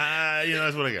Redskins fans. You know,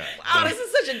 that's what I got. Oh, this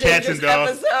is such a dangerous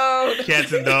episode.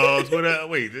 Cats and dogs.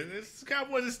 Wait, this is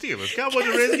Cowboys and Steelers. Cowboys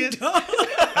and Redskins? I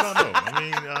don't know. I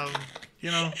mean, you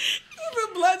know.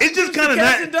 It's just kind of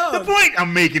not. The point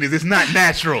I'm making is it's not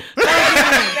natural.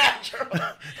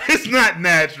 It's not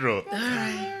natural.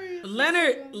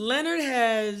 Leonard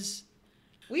has.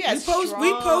 We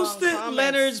posted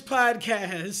Leonard's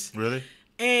podcast. Really?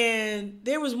 And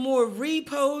there was more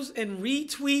reposts and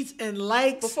retweets and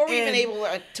likes before we even able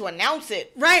to announce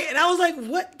it. Right, and I was like,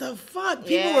 "What the fuck?"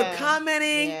 People were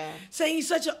commenting, saying he's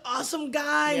such an awesome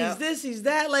guy. He's this, he's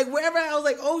that. Like wherever I was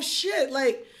like, "Oh shit!"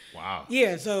 Like, wow.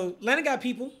 Yeah. So Leonard got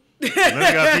people.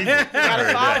 Leonard got people. Got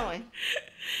a following.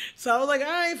 So I was like, "All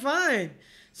right, fine."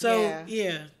 So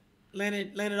yeah.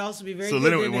 Leonard also be very so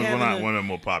good. So Leonard was not one of the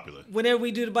more popular. Whenever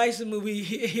we do the Bison movie,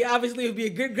 he obviously would be a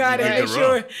good guy to make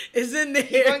sure it's in there.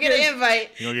 He's gonna get an invite.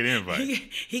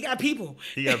 He got people.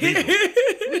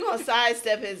 We're gonna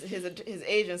sidestep his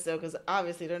agents though, because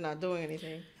obviously they're not doing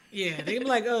anything. Yeah, they can be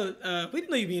like, "Oh, we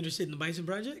didn't know you'd be interested in the Bison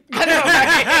Project." I know,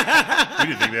 right? We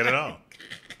didn't think that at all.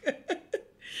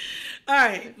 All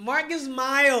right, Marques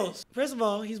Miles. First of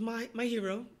all, he's my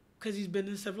hero because he's been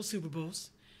in several Super Bowls.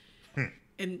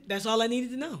 And that's all I needed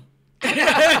to know.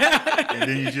 And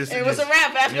then you just... It was a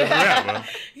wrap after that.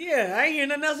 Yeah, I ain't hear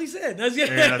nothing else he said.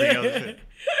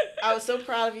 I was so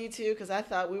proud of you, too, because I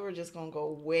thought we were just going to go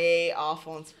way off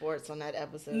on sports on that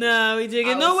episode. No, we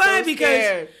didn't. No way,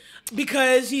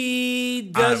 because he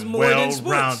does more than sports.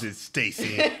 Well-rounded,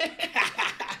 Stacey.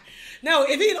 No,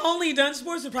 if he'd only done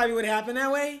sports, it probably would have happened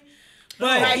that way.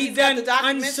 But he done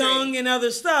Unsung and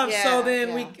other stuff, so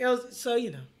then so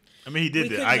you know. I mean, he did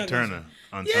the Ike Turner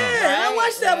Unsung. Yeah, I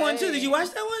watched that one too. Did you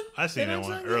watch that one? I seen that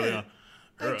one early on.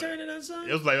 Ike Turner Unsung.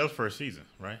 It was like that was first season,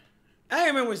 right? I don't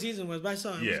remember what season it was, but I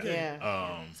saw it. Yeah. It was good.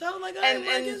 Yeah. So I was like, and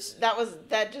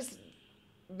that just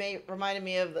reminded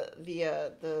me of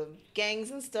the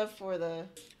gangs and stuff for the.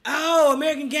 Oh,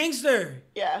 American Gangster.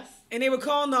 Yes. And they were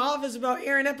calling the office about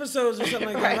airing episodes or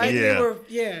something like that, right?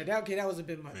 Yeah. That was a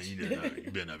bit much. Man,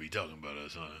 you better not be talking about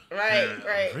us, huh?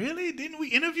 Right. Really? Didn't we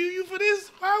interview you for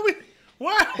this?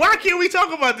 Why can't we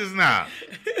talk about this now?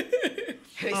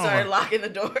 They started locking the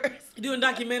doors. Doing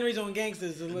documentaries on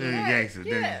gangsters. Gangsters.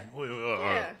 Yeah. I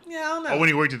don't know. Oh, when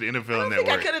he worked at the NFL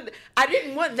Network. I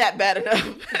didn't want that bad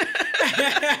enough.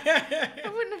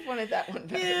 I wouldn't have wanted that one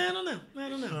bad. Yeah, I don't know. I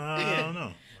don't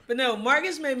know. But no,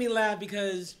 Marques made me laugh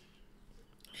because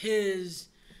his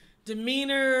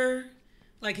demeanor,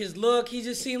 like his look, he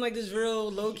just seemed like this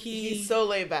real low-key. He's so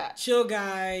laid back. Chill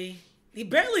guy. He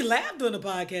barely laughed on the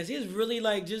podcast. He was really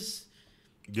like just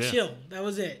chill. That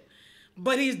was it.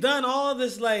 But he's done all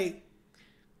this like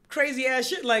crazy ass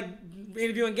shit, like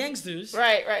interviewing gangsters.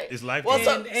 Right. It's life. Well,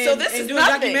 so this is doing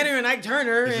nothing. A documentary on Ike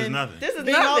Turner. This is nothing. This is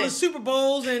being nothing. all the Super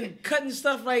Bowls and cutting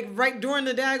stuff like right during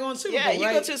the daggone Super Bowl. Yeah, you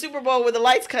go to a Super Bowl with the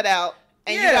lights cut out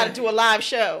and you got to do a live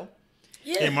show.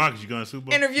 Yeah. Hey, Marques, you going to Super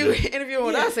Bowl? Interviewing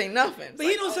with us ain't nothing. But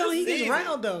he don't sound like he gets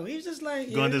around though. He's just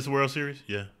like Going to this World Series?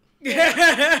 Yeah.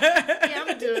 Yeah, I'm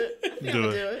gonna do it. I'm gonna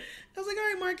do it. I was like, all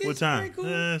right, Marques. What time? All right, cool.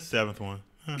 7th one.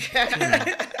 Huh.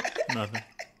 Nothing.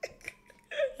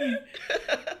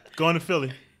 Going to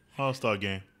Philly. All-Star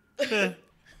game. Yeah.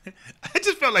 I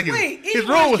just felt like his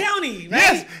role was County, right?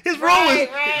 Yes, his role was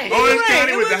Orange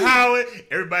County with the wasn't- Howard.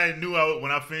 Everybody knew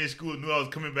when I finished school, knew I was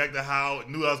coming back to Howard,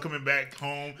 knew I was coming back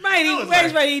home. Right,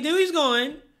 He he knew he's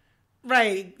going.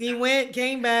 Right, he went,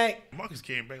 came back. Marques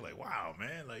came back like, wow,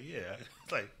 man, like yeah,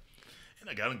 it's like, and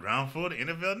I got on ground floor of the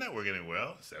NFL Network, and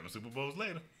well, 7 Super Bowls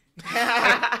later.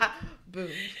 Boom.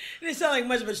 It didn't sound like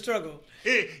much of a struggle.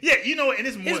 Yeah, you know, and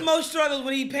it's more. His most struggles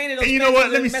when he painted those. And you know what?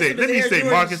 faces Let me and messed say, with the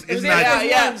Air Marques, Jordans. it's Those not.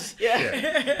 Air Force Yeah.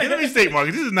 Ones. And let me say,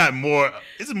 Marques, this is not more.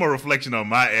 This is more reflection on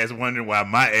my ass, wondering why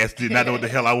my ass did not know what the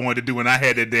hell I wanted to do when I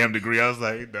had that damn degree. I was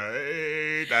like,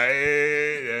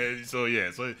 so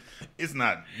yeah, so it's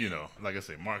not, you know, like I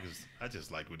say, Marques. I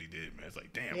just liked what he did, man. It's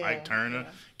like, damn, Yeah, Ike Turner,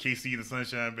 KC the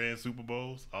Sunshine Band, Super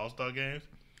Bowls, All-Star games.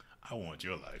 I want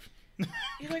your life.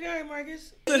 You're like, all right,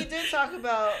 Marques. He did talk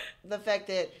about the fact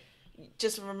that,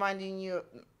 just reminding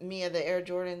me of the Air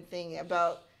Jordan thing,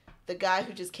 about the guy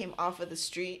who just came off of the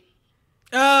street.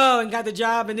 Oh, and got the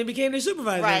job and then became their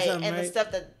supervisor Right, or something, and right? the stuff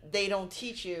that they don't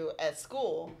teach you at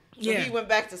school. So Yeah. he went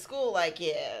back to school like,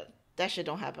 yeah, that shit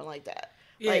don't happen like that.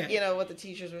 Yeah. Like, you know, what the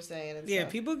teachers were saying and Yeah,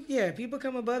 stuff. people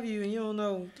come above you and you don't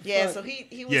know. Yeah, fuck. so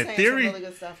he was Yeah, saying theory- some really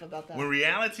good stuff about that. When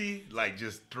reality, like,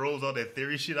 just throws all that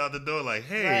theory shit out the door, like,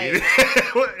 hey,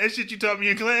 Right. what, that shit you taught me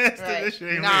in class, Right. that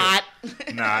shit ain't Not.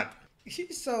 real. Not.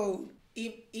 So,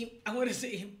 I want to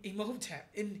say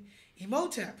Imhotep.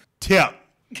 Imhotep. Tip.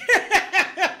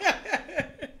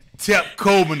 Tip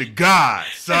Coleman the God,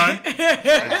 son.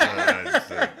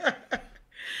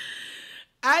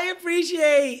 I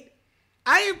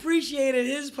appreciated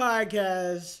his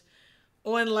podcast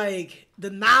on like the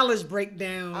knowledge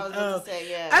breakdown. I was about to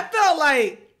say, yeah. I felt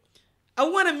like I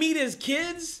want to meet his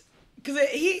kids because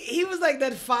he was like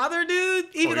that father dude,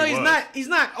 even though he's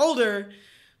not older,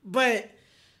 but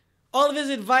all of his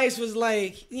advice was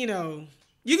like, you know,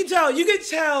 you can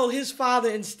tell his father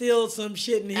instilled some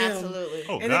shit in him. Absolutely.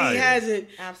 Oh, And God, then he yeah. has it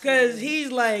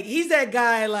Absolutely. because he's that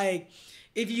guy like,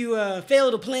 if you fail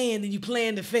to plan, then you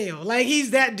plan to fail. Like,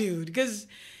 he's that dude. Because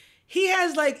he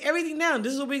has, like, everything down.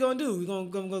 This is what we're going to do. We're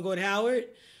going to go to Howard. I'm going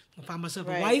to find myself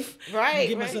a wife. I'm gonna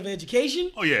get myself an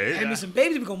education. Oh, yeah. Have me some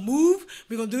babies. We're going to move.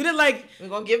 We're going to do that. Like, We're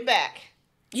going to give back.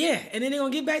 yeah. And then they're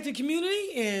going to get back to the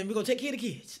community, and we're going to take care of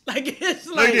the kids. Like, it's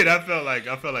No, like... he did. I felt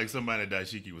like somebody at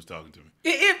Dashiki was talking to me.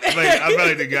 It, I felt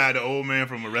like the guy, the old man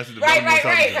from Arrested Development was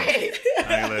talking to me. Right.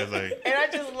 I ain't like, And I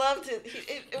just loved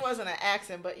it wasn't an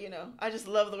accent, but, you know, I just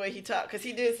love the way he talked. Because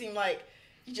he did seem like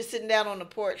he's just sitting down on the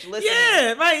porch listening.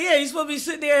 yeah, right. Yeah, he's supposed to be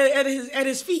sitting there at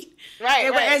his feet, Right,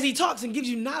 and, right. as he talks and gives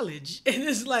you knowledge, and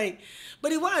it's like,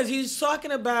 but he was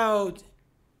talking about,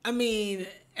 I mean,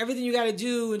 everything you got to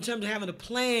do in terms of having a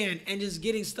plan and just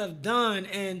getting stuff done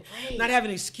and not having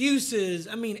excuses.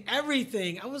 I mean,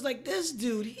 everything. I was like, this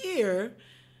dude here.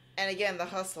 And again, the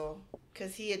hustle.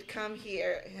 Because he had come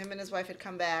here, him and his wife had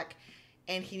come back,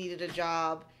 and he needed a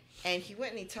job. And he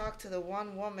went and he talked to the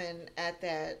one woman at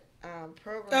that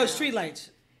program. Oh, Streetlights.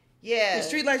 Yeah. The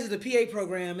Streetlights is the PA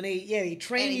program, and they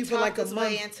train and you for like a his month.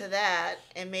 way into that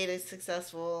and made it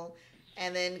successful,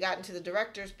 and then got into the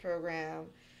director's program.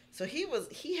 So he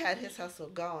had his hustle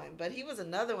going, but he was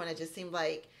another one that just seemed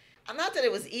like, not that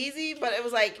it was easy, but it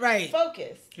was like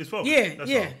focused. it's focused. Yeah, That's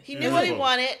yeah. all. He Yeah, knew it's what he focused.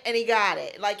 wanted, and he got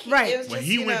it. Like it was When just,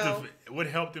 he you went know, to, what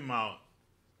helped him out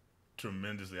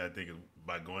tremendously, I think, is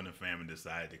by going to FAM and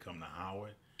decided to come to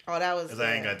Howard. oh, that was. Because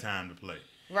I ain't got time to play.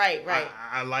 Right.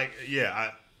 I like,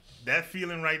 that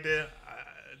feeling right there.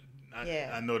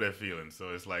 Yeah. I know that feeling.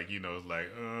 So it's like, you know, it's like,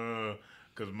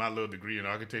 because my little degree in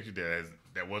architecture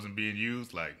that wasn't being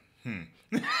used, like,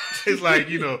 it's like,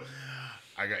 you know,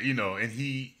 I got, you know, and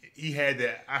he had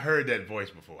that. I heard that voice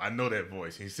before. I know that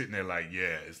voice. He's sitting there like,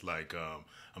 yeah, it's like,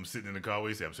 I'm sitting in the car. What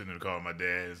he said? I'm sitting in the car with my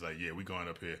dad. It's like, yeah, we going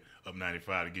up here, up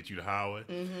 95 to get you to Howard.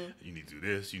 Mm-hmm. You need to do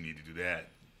this. You need to do that.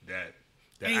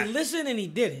 And he listened and he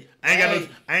did it. I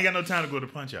ain't got no time to go to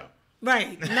Punch Out.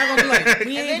 Right. I'm not gonna play. We And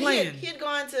ain't then playing. he had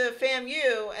gone to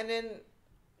FAMU and then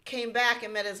came back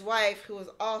and met his wife, who was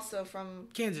also from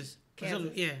Kansas.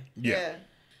 Kansas. Yeah.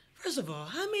 First of all,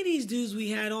 how many of these dudes we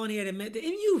had on here that met, and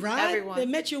you, Rod, Everyone. that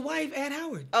met your wife at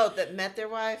Howard? Oh, that met their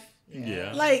wife?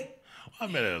 Yeah. Like, I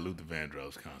met at a Luther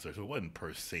Vandross concert, so it wasn't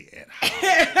per se at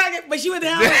Howard. but you went to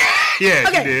Howard? Yeah,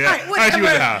 Okay, she did. all right, How she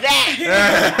went to Howard?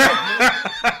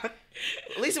 That.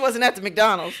 At least it wasn't at the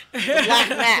McDonald's. The Black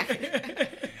Mac.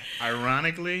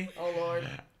 Ironically, Oh, Lord.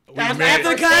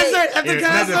 After the concert? After the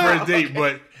Not concert? the first date,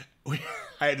 but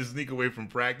I had to sneak away from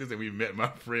practice, and we met my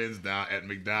friends down at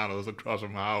McDonald's across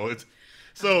from Howard's.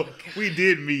 So we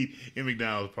did meet in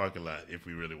McDonald's parking lot, if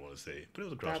we really want to say it. But it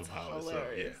was across from Howard's.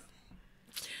 Hilarious.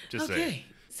 So, yeah. Just saying.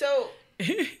 So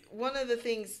one of the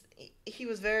things, he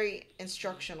was very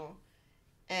instructional.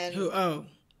 And Who? Oh.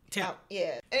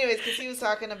 yeah. Anyways, because he was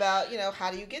talking about,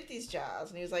 how do you get these jobs?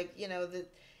 And he was like, that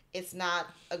it's not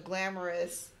a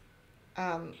glamorous,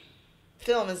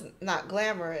 film is not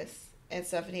glamorous and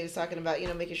stuff. And he was talking about,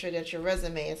 making sure that your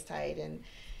resume is tight. And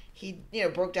he,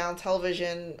 broke down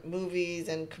television, movies,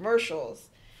 and commercials.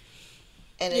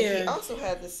 And then he also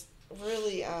had this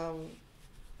really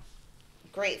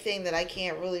great thing that I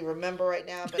can't really remember right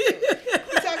now. But he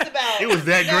talked about... It was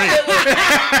that great.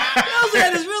 He also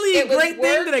had this really great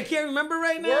thing that I can't remember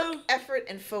right now. Work, effort,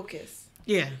 and focus.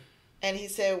 Yeah. And he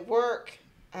said work,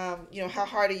 how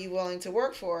hard are you willing to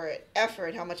work for it?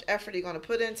 Effort, how much effort are you going to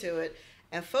put into it?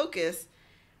 And focus,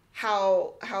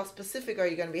 how specific are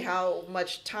you going to be? How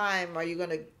much time are you going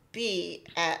to be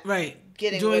at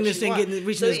getting doing what this you and want?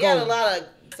 reaching this goal. goal. A lot of...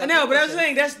 I know, but I'm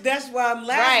saying that's why I'm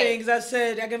laughing, because I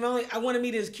said I want to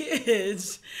meet his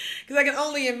kids, because I can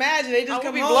only imagine they just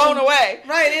come be home blown away.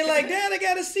 Right? They're like, Dad, I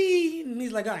gotta see, and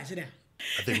he's like, all right, sit down.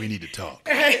 I think we need to talk.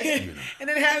 And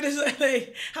then have this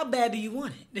like, how bad do you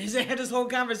want it? They had this whole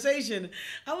conversation.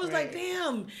 I was like,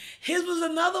 damn, his was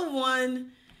another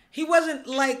one. He wasn't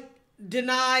like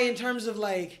Danai in terms of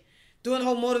like doing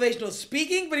whole motivational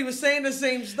speaking, but he was saying the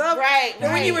same stuff. Right.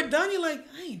 And when you were done, you're like,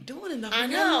 I ain't doing enough. I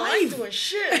know. I ain't doing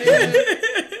shit, man.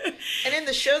 And in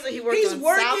the shows that he worked on,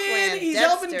 Southland, he's Dexter,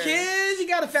 helping kids. He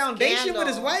got a foundation with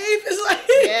his wife. It's like,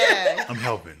 yeah. I'm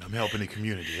helping the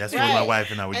community. That's what my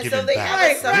wife and I were giving so they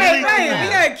back. Right. We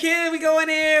got a kid. We go in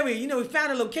there. We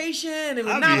found a location. And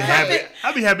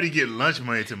I'd be happy to get lunch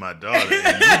money to my daughter.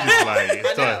 And you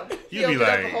just like, you'd be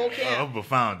like, oh, a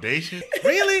foundation?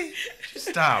 Really?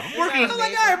 Stop. I'm working. I'm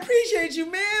like, I appreciate you,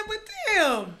 man, but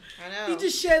damn. I know. You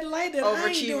just shed light that I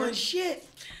ain't doing shit.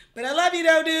 But I love you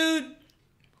though, dude.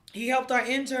 He helped our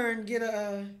intern get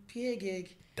a PA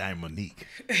gig. Dominique.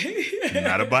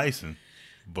 Not a bison,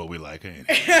 but we like her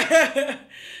anyway.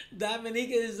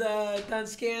 Dominique is done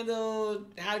Scandal,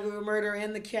 How to Go to Murder,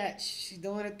 and The Catch. She's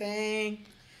doing her thing.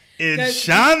 In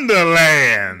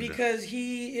Shondaland. Because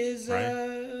he is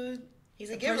he's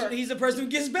a giver. He's a person who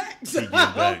gives back. So. He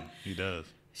gives back. He does.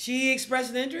 She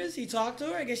expressed an interest. He talked to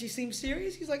her. I guess she seemed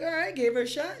serious. He's like, all right, gave her a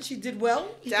shot. She did well.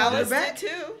 He called her back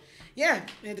too. Yeah,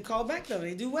 they had to call back though.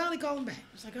 They do well. He called him back.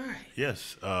 It's like, all right.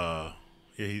 Yes. Yeah,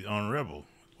 he's on Rebel.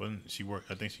 Wasn't she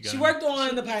worked? I think she got. She worked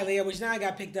on the pilot, which now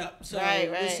got picked up. So right.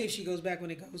 We'll see if she goes back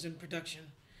when it goes in production.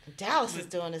 Dallas is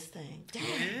doing his thing. Damn.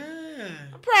 Yeah.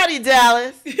 I'm proud of you,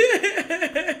 Dallas.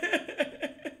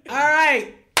 All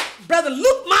right, brother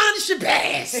Luke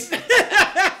Shabazz.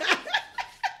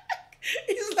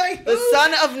 He's like the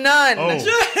son of none.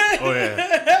 Oh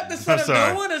yeah. The son of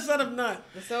no one or son of none?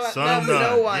 The son of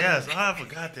no one. Yes, I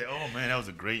forgot that. Oh man, that was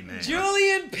a great name.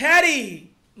 Julian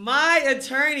Petty, my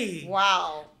attorney.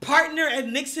 Wow. Partner at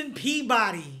Nixon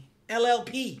Peabody,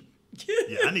 LLP.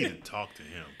 Yeah, I need to talk to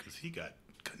him because he got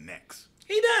connects.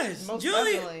 He does. Most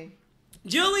definitely.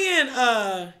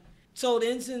 Julian sold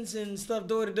incense and stuff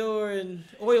door to door and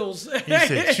oils. He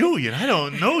said, Julian, I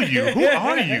don't know you. Who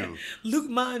are you? Luke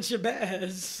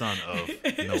Shabazz. Son of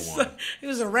no one. He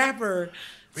was a rapper.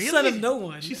 Really? Son of no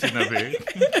one. She's sitting up here.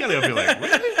 Kellie will be like,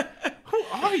 really? Who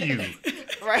are you?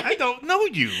 Right. I don't know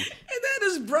you. And then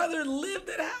his brother lived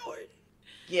at Howard.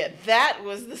 Yeah, that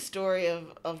was the story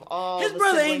of all his the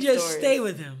brother ain't just stories. stay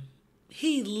with him.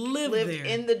 He lived there.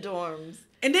 In the dorms.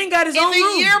 And then got his own room. In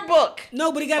the yearbook.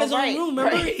 No, but he got his own room.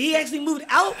 Remember? Right. He actually moved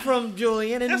out from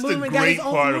Julian and That's moved the and got his great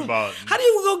own part room. about- How do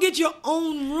you go get your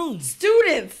own room?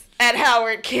 Students at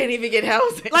Howard can't even get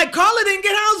housing. Like Carla didn't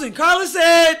get housing. Carla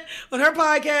said on her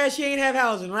podcast she ain't have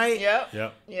housing, right?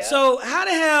 Yep. So how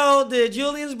the hell did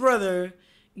Julian's brother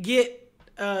get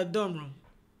a dorm room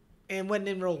and wasn't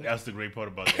enrolled? That's the great part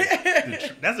about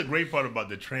that. That's the great part about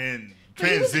the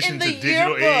transition to the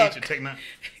digital yearbook. age and technology.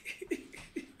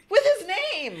 With his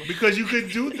name. Because you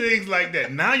could do things like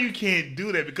that. Now you can't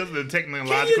do that because of the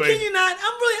technological Can you not?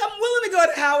 I'm willing to go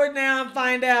to Howard now and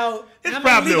find out It's how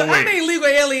probably a way. many legal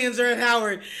aliens are at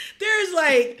Howard. There's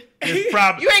like It's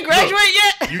probably, You ain't graduated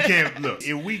yet? You can't look.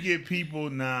 If we get people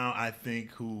now, I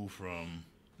think who from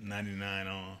 99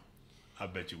 on, I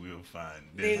bet you we'll find.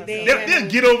 They'll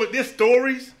get over their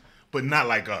stories, but not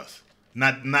like us.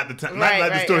 Not the time. Not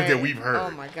like the stories that we've heard.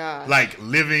 Oh my God. Like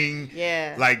living.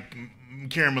 Yeah. Like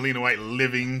Karen Molina White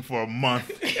living for a month,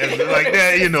 and like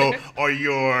that, you know, or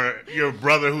your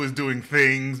brother who is doing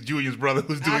things, Julian's brother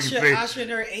who's doing things. Asha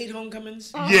and her 8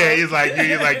 homecomings. Yeah, it's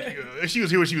like she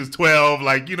was here when she was 12,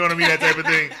 like, you know what I mean, that type of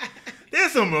thing.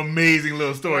 There's some amazing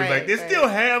little stories. Like they still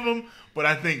have them, but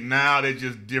I think now they're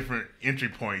just different entry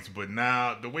points. But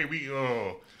now the way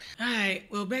all right,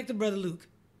 well, back to Brother Luke.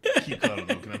 Keep calling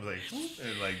Luke, and I'm like,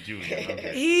 it's like Julian.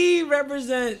 Okay. He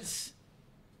represents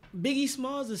Biggie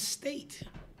Smalls' estate.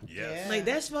 Yes. Like,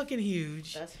 that's fucking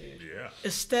huge. That's huge. Yeah.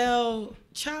 Estelle,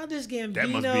 Childish Gambino. That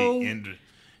must be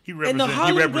he represents, and the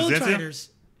Harlem Globetrotters.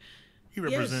 He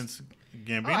represents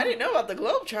Gambino. Oh, I didn't know about the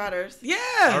Globetrotters. Yeah.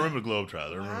 I remember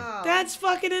Globetrotters. Wow. That's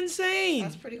fucking insane.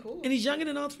 That's pretty cool. And he's younger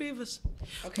than all 3 of us.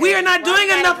 Okay. We are not doing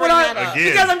enough with our... Again.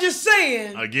 Because I'm just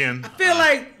saying. Again. I feel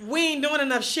like we ain't doing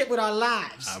enough shit with our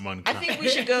lives. I think we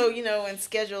should go, and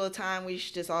schedule a time. We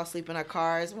should just all sleep in our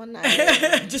cars one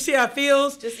night. Just see how it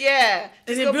feels. Just, yeah. And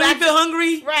Just then go really back feel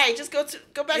hungry. Right. Just go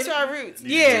back to our roots.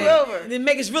 Yeah. Do over. And then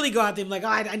make us really go out there and be like,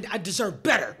 oh, I deserve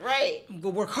better. Right. I'm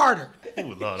going to work harder. Oh,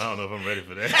 Lord, I don't know if I'm ready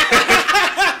for that.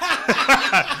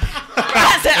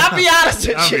 I said, I'll be honest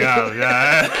with you.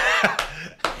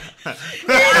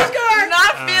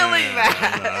 Not feeling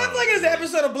that. It's like this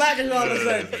episode of Black and all of a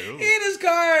sudden. He in his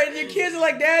car and your kids are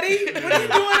like, Daddy, what are you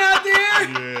doing out there?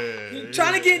 Yeah.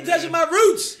 Trying to get in touch with my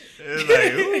roots. It's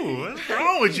like, ooh, what's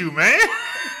wrong with you, man?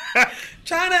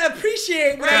 Trying to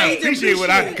appreciate what I need to appreciate what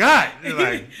I got. It's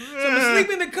like, So I'm gonna sleep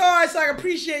in the car so I can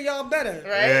appreciate y'all better.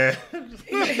 Right?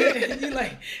 Yeah. You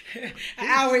like an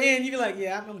hour in, you be like,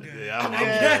 yeah, I'm good. Yeah, I'm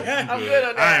good. I'm good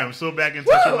on that. I am so back in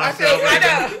touch with myself.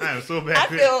 I am so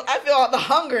back. I feel all the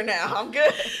hunger now. I'm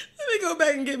good. Let me go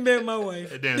back and get in bed with my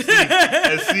wife. And then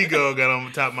that seagull got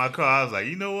on top of my car. I was like,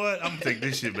 you know what? I'm gonna take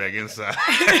this shit back inside.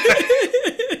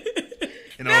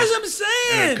 That's what I'm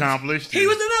saying. And accomplished. He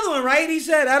was another one, right? He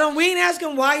said, we ain't ask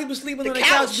him why he was sleeping on the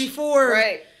couch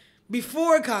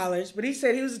before college, but he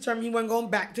said he was determined he wasn't going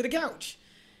back to the couch.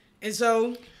 And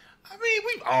so, I mean,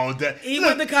 we've all done it. He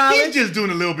went to college. He's just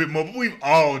doing a little bit more, but we've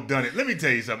all done it. Let me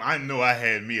tell you something. I know I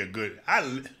had me a good...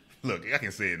 Look, I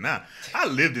can say it now. I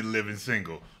lived in living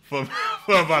single for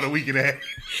about a week and a half.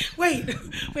 Wait,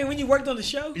 when you worked on the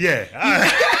show? Yeah.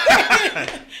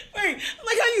 Wait,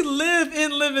 like how you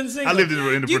living single. I lived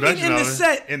in the production office.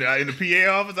 Set? In the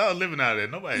PA office. I was living out of there.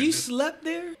 Nobody. You slept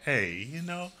there? Hey, and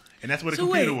that's where the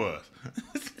computer was.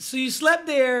 So you slept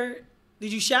there.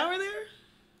 Did you shower there?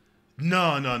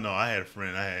 No. I had a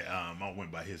friend. I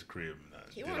went by his crib.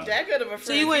 You weren't that good of a friend.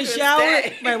 So you went shower?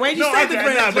 Right, why'd you stay with the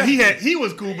friend? No, but he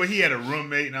was cool, but he had a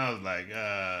roommate, and I was like,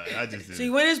 I just didn't. So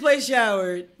you went to his place,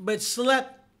 showered, but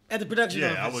slept at the production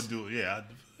office? Yeah, I would do, it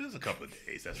was a couple of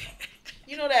days, that's all.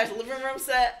 You know that living room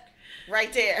set?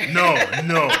 Right there. No,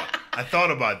 I thought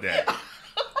about that.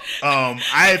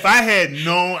 If I had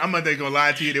known, I'm not gonna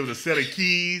lie to you, there was a set of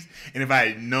keys, and if I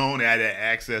had known that I had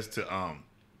access to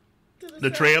the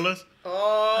trailers,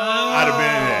 I'd have been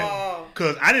in that.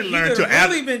 Because I didn't learn to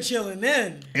really been chilling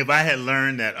then. If I had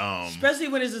learned that, especially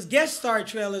when it's just guest star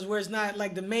trailers where it's not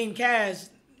like the main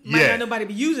cast, might not nobody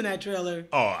be using that trailer.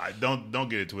 Oh, don't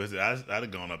get it twisted. I'd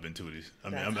have gone up into this. I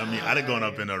mean, I'd have gone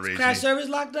up in a regime. Crash service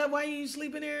locked up while you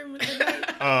sleeping there at night? You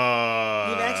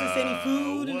have access to any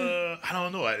food? I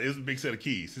don't know. It was a big set of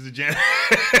keys. It's a janitor.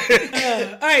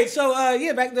 All right, so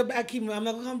back to I'm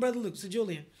not gonna call him Brother Luke. So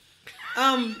Julian.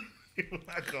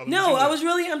 No,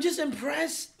 I'm just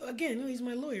impressed. Again, he's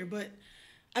my lawyer, but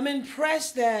I'm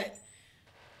impressed that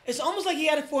it's almost like he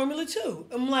had a formula too.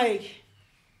 I'm like,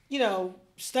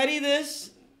 study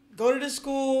this, go to this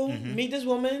school, meet this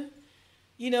woman,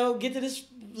 get to this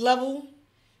level.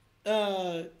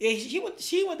 She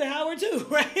went to Howard too,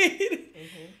 right?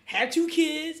 Mm-hmm. Had 2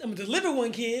 kids. I'm gonna deliver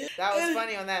 1 kid. That was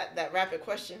funny on that rapid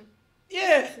question.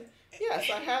 Yeah. Yes,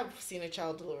 I have seen a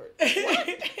child delivered.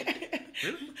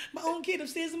 My own kid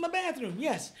upstairs in my bathroom.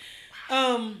 Yes.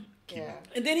 Yeah.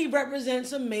 And then he represents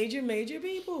some major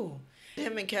people.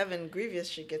 Him and Kevin Grevioux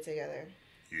should get together.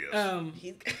 Yes.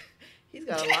 He's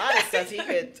got a lot of stuff he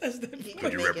could.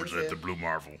 Could you represent the Blue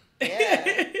Marvel?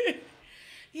 Yeah.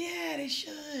 Yeah, they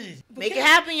should. Make it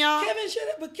happen, y'all.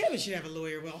 Kevin should have a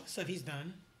lawyer. Well, stuff he's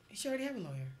done. He should already have a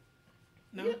lawyer.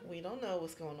 No, we don't know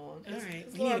what's going on. All right,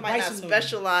 his lawyer might not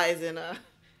specialize in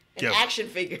action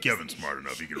figures. Kevin's smart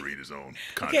enough; he can read his own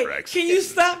contracts. Can you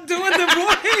stop doing the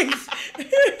voice?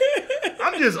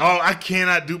 I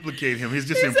cannot duplicate him. He's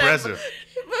just impressive.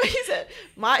 He said,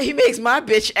 he makes my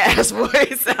bitch ass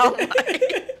voice sound like.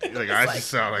 He's like, I just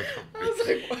sound like. I was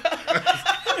like, wow.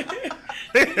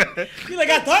 You're like,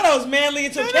 I thought I was manly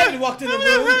until Kevin walked in the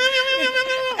room.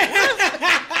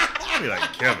 Be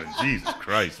like, Kevin, Jesus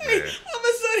Christ, man. All of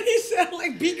a sudden he sound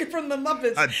like Beaker from the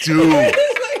Muppets. I do.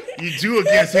 You do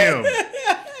against him.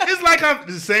 It's like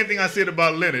the same thing I said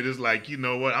about Leonard. It's like, you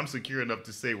know what? I'm secure enough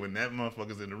to say when that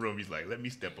motherfucker's in the room, he's like, let me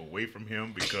step away from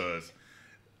him because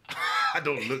I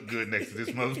don't look good next to this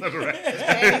motherfucker. Right?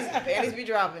 Panties be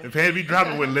dropping. The panties be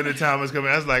dropping when Leonard Thomas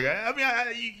coming. I was like, I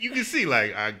mean, you can see,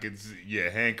 like, I could see,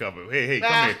 handcuff him. Hey,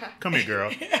 come here, girl.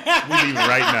 We leaving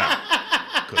right now.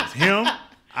 Because him,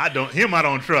 I don't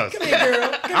trust. Come here,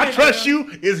 girl. I trust you.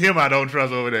 It's him I don't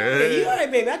trust over there. You all right,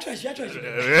 baby? I trust you. I trust you.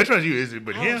 I trust you.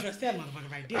 But I him, don't trust that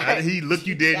motherfucker right there. he look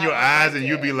you dead in your eyes and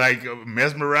you'll be like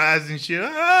mesmerized and shit.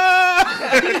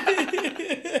 Ah!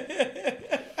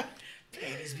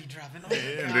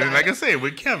 And then, like I said,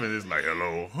 with Kevin, it's like,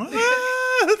 hello.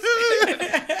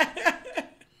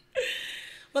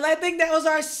 Well, I think that was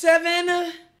our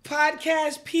 7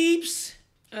 podcast peeps.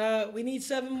 We need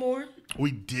 7 more.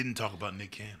 We didn't talk about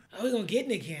Nick Cannon. Oh, we're going to get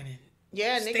Nick Cannon.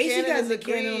 Yeah, Nick Stacey Cannon got is Nick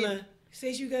Cannon agreed. on the...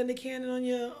 Stacey, you got Nick Cannon on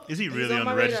your... Is he really on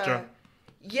my the registrar? radar.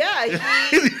 Yeah,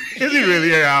 Is he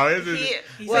really? Yeah,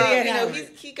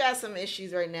 he got some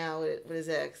issues right now with his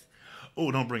ex.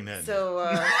 Oh, don't bring that.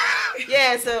 So,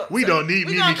 so we don't need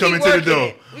Mimi coming to the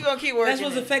door. We're going to keep working. That's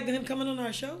what's affecting him coming on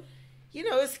our show? You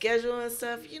know, his schedule and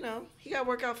stuff, you know, he got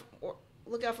to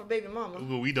look out for baby mama.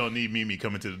 Well, we don't need Mimi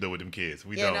coming to the door with them kids.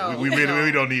 We Yeah, don't. no, we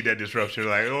no. don't need that disruption.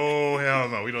 Like, oh, hell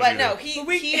no. We don't But need no, that.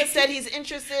 he has said he's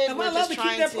interested. Am I allowed to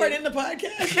keep that part in the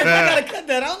podcast? I gotta cut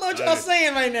that. I don't know what y'all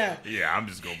saying right now. Yeah, I'm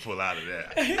just going to pull out of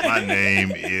that. My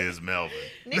name is Melvin.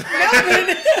 Melvin.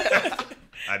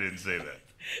 I didn't say that.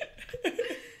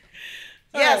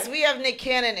 Yes, we have Nick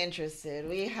Cannon interested.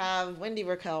 We have Wendy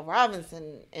Raquel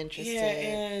Robinson interested. Yeah,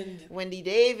 and Wendy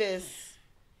Davis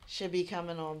should be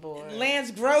coming on board. Lance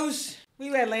Gross. We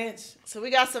had Lance. So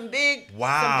we got some big,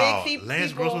 Wow. some big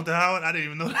Lance people. Gross went to Howard? I didn't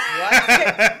even know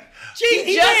that. Gee,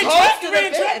 he just hosted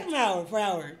ran the track event. for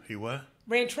Howard. He what?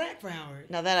 Ran track for Howard.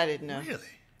 Now that I didn't know. Really?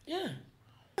 Yeah.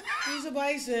 He's a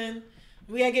Bison.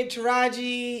 We gotta get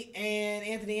Taraji and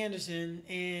Anthony Anderson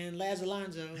and Laz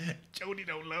Alonso. Jody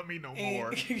don't love me no And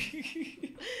more.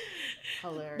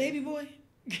 Hilarious. Baby boy.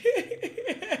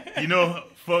 You know,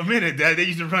 for a minute, they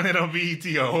used to run it on BET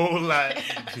a whole lot.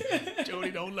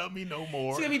 Jody don't love me no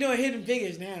more. She's gonna be doing Hidden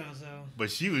Figures now, so.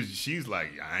 But she's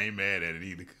like, I ain't mad at it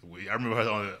either. I remember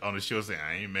her on the show saying,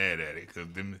 I ain't mad at it because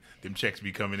them checks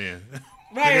be coming in.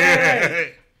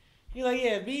 Right. You're like,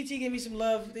 yeah, BET gave me some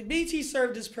love. BET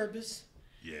served its purpose.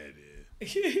 Yeah, it did.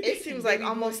 It seems like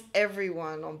almost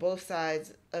everyone on both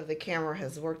sides of the camera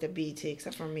has worked at BET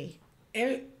except for me.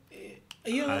 You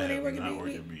don't know I when they have work not at worked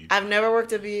BET? at BET. I've never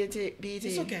worked at BET.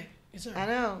 It's okay. It's all I right.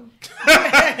 know.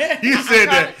 You said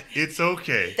that. It's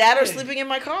okay. That or sleeping in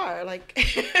my car. Like,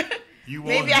 You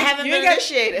maybe want I haven't been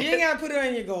initiated. You ain't gotta put it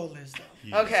on your goal list, though.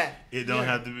 Yes. Okay. It don't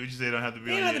have to be. You say it don't have to be.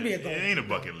 It on don't have to your- be a goal. It ain't a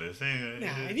bucket list. Nah,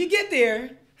 if you get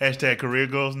there. Hashtag career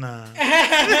goals. Nah.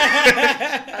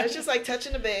 It's just like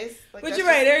touching the base. Like, But that's you're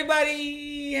right.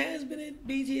 Everybody has been at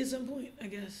BG at some point, I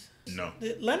guess. No.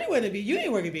 Lenny went to BG. You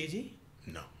didn't work at BG.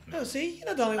 No. Oh, see? You're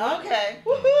not the only one. Okay.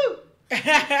 Woohoo.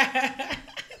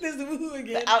 There's the woohoo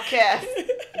again. The outcast.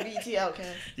 BET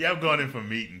outcast. Yeah, I've gone in for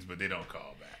meetings, but they don't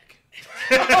call back.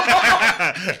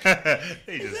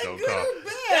 They just don't Good call. or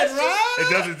bad,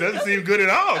 Rod? It doesn't seem good at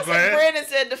all, That's man. what Brandon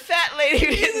said. The fat lady.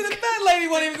 Even the fat lady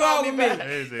won't even go out with me.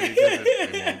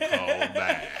 They won't call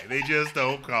back. They just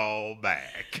don't call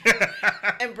back.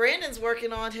 And Brandon's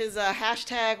working on his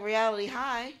hashtag reality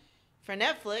high for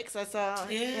Netflix. I saw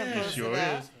him Yeah. post Sure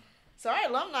that. is. So our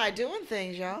alumni doing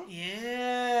things, y'all.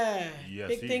 Yeah. Yes,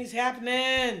 Big he- things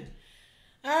happening.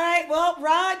 All right. Well,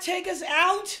 Rod, take us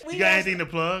out. You got anything to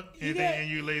plug? You Anything? got- And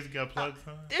you ladies got plugs?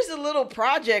 There's a little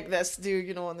project that's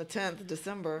due, on the 10th of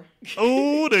December.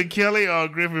 Oh, the Kellie or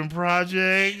Griffin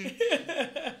project.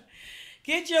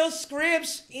 Get your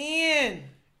scripts in.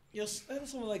 That's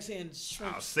something like saying I'll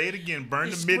shrimps. say it again. Burn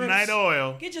Your the midnight scripts.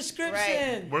 oil. Get your scripts Right.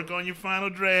 in. Work on your final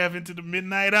draft into the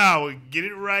midnight hour. Get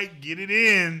it right. Get it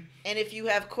in. And if you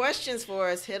have questions for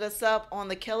us, hit us up on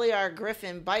the Kellie R.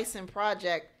 Griffin Bison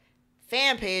Project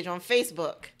fan page on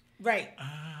Facebook. Right.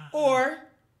 Or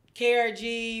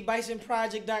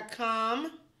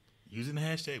krgbisonproject.com. Using the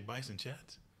hashtag Bison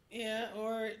Chats. Yeah,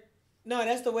 or no,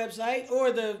 that's the website. Or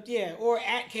or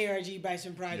at KRG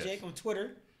Bison Project Yes. on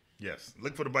Twitter. Yes.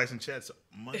 Look for the Bison Chats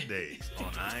Mondays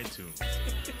on iTunes,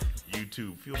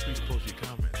 YouTube. Feel free to post your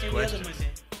comments, Every questions. other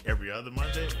Monday. Every other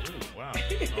Monday? Oh, wow.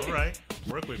 All right.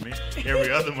 Work with me. Every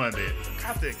other Monday. I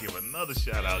have to give another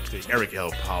shout out to Eric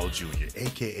L. Powell Jr.,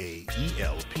 a.k.a.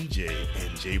 ELPJ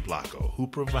and J. Blocko, who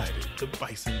provided the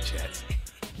Bison Chats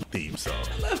theme song.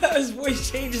 I love how his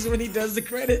voice changes when he does the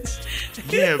credits.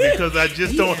 Yeah, because I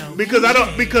just don't, because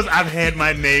I've had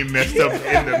my name messed up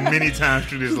many times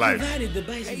through this life. Provided the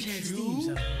Bison Chats theme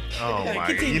song. Oh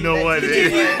my God! You know what?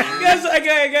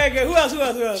 Okay. Who else?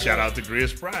 Shout out to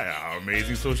Grizz Pryor, our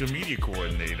amazing social media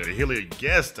coordinator, Hilliard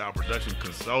Guest, our production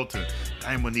consultant,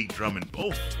 Monique Drummond,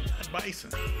 both not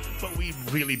Bison, but we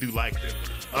really do like them.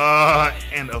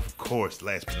 And of course,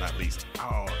 last but not least,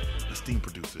 our esteemed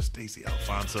producer, Stacey,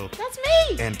 Alphonso. That's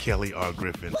me. And Kellie R.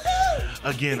 Griffin.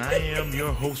 Again, I am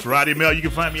your host, Rod Emelle. You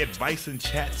can find me at Bison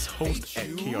Chats, host at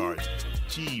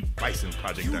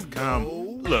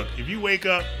krgbisonproject.com. Look, if you wake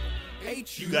up,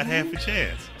 you got half a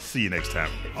chance. See you next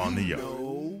time on The Yard.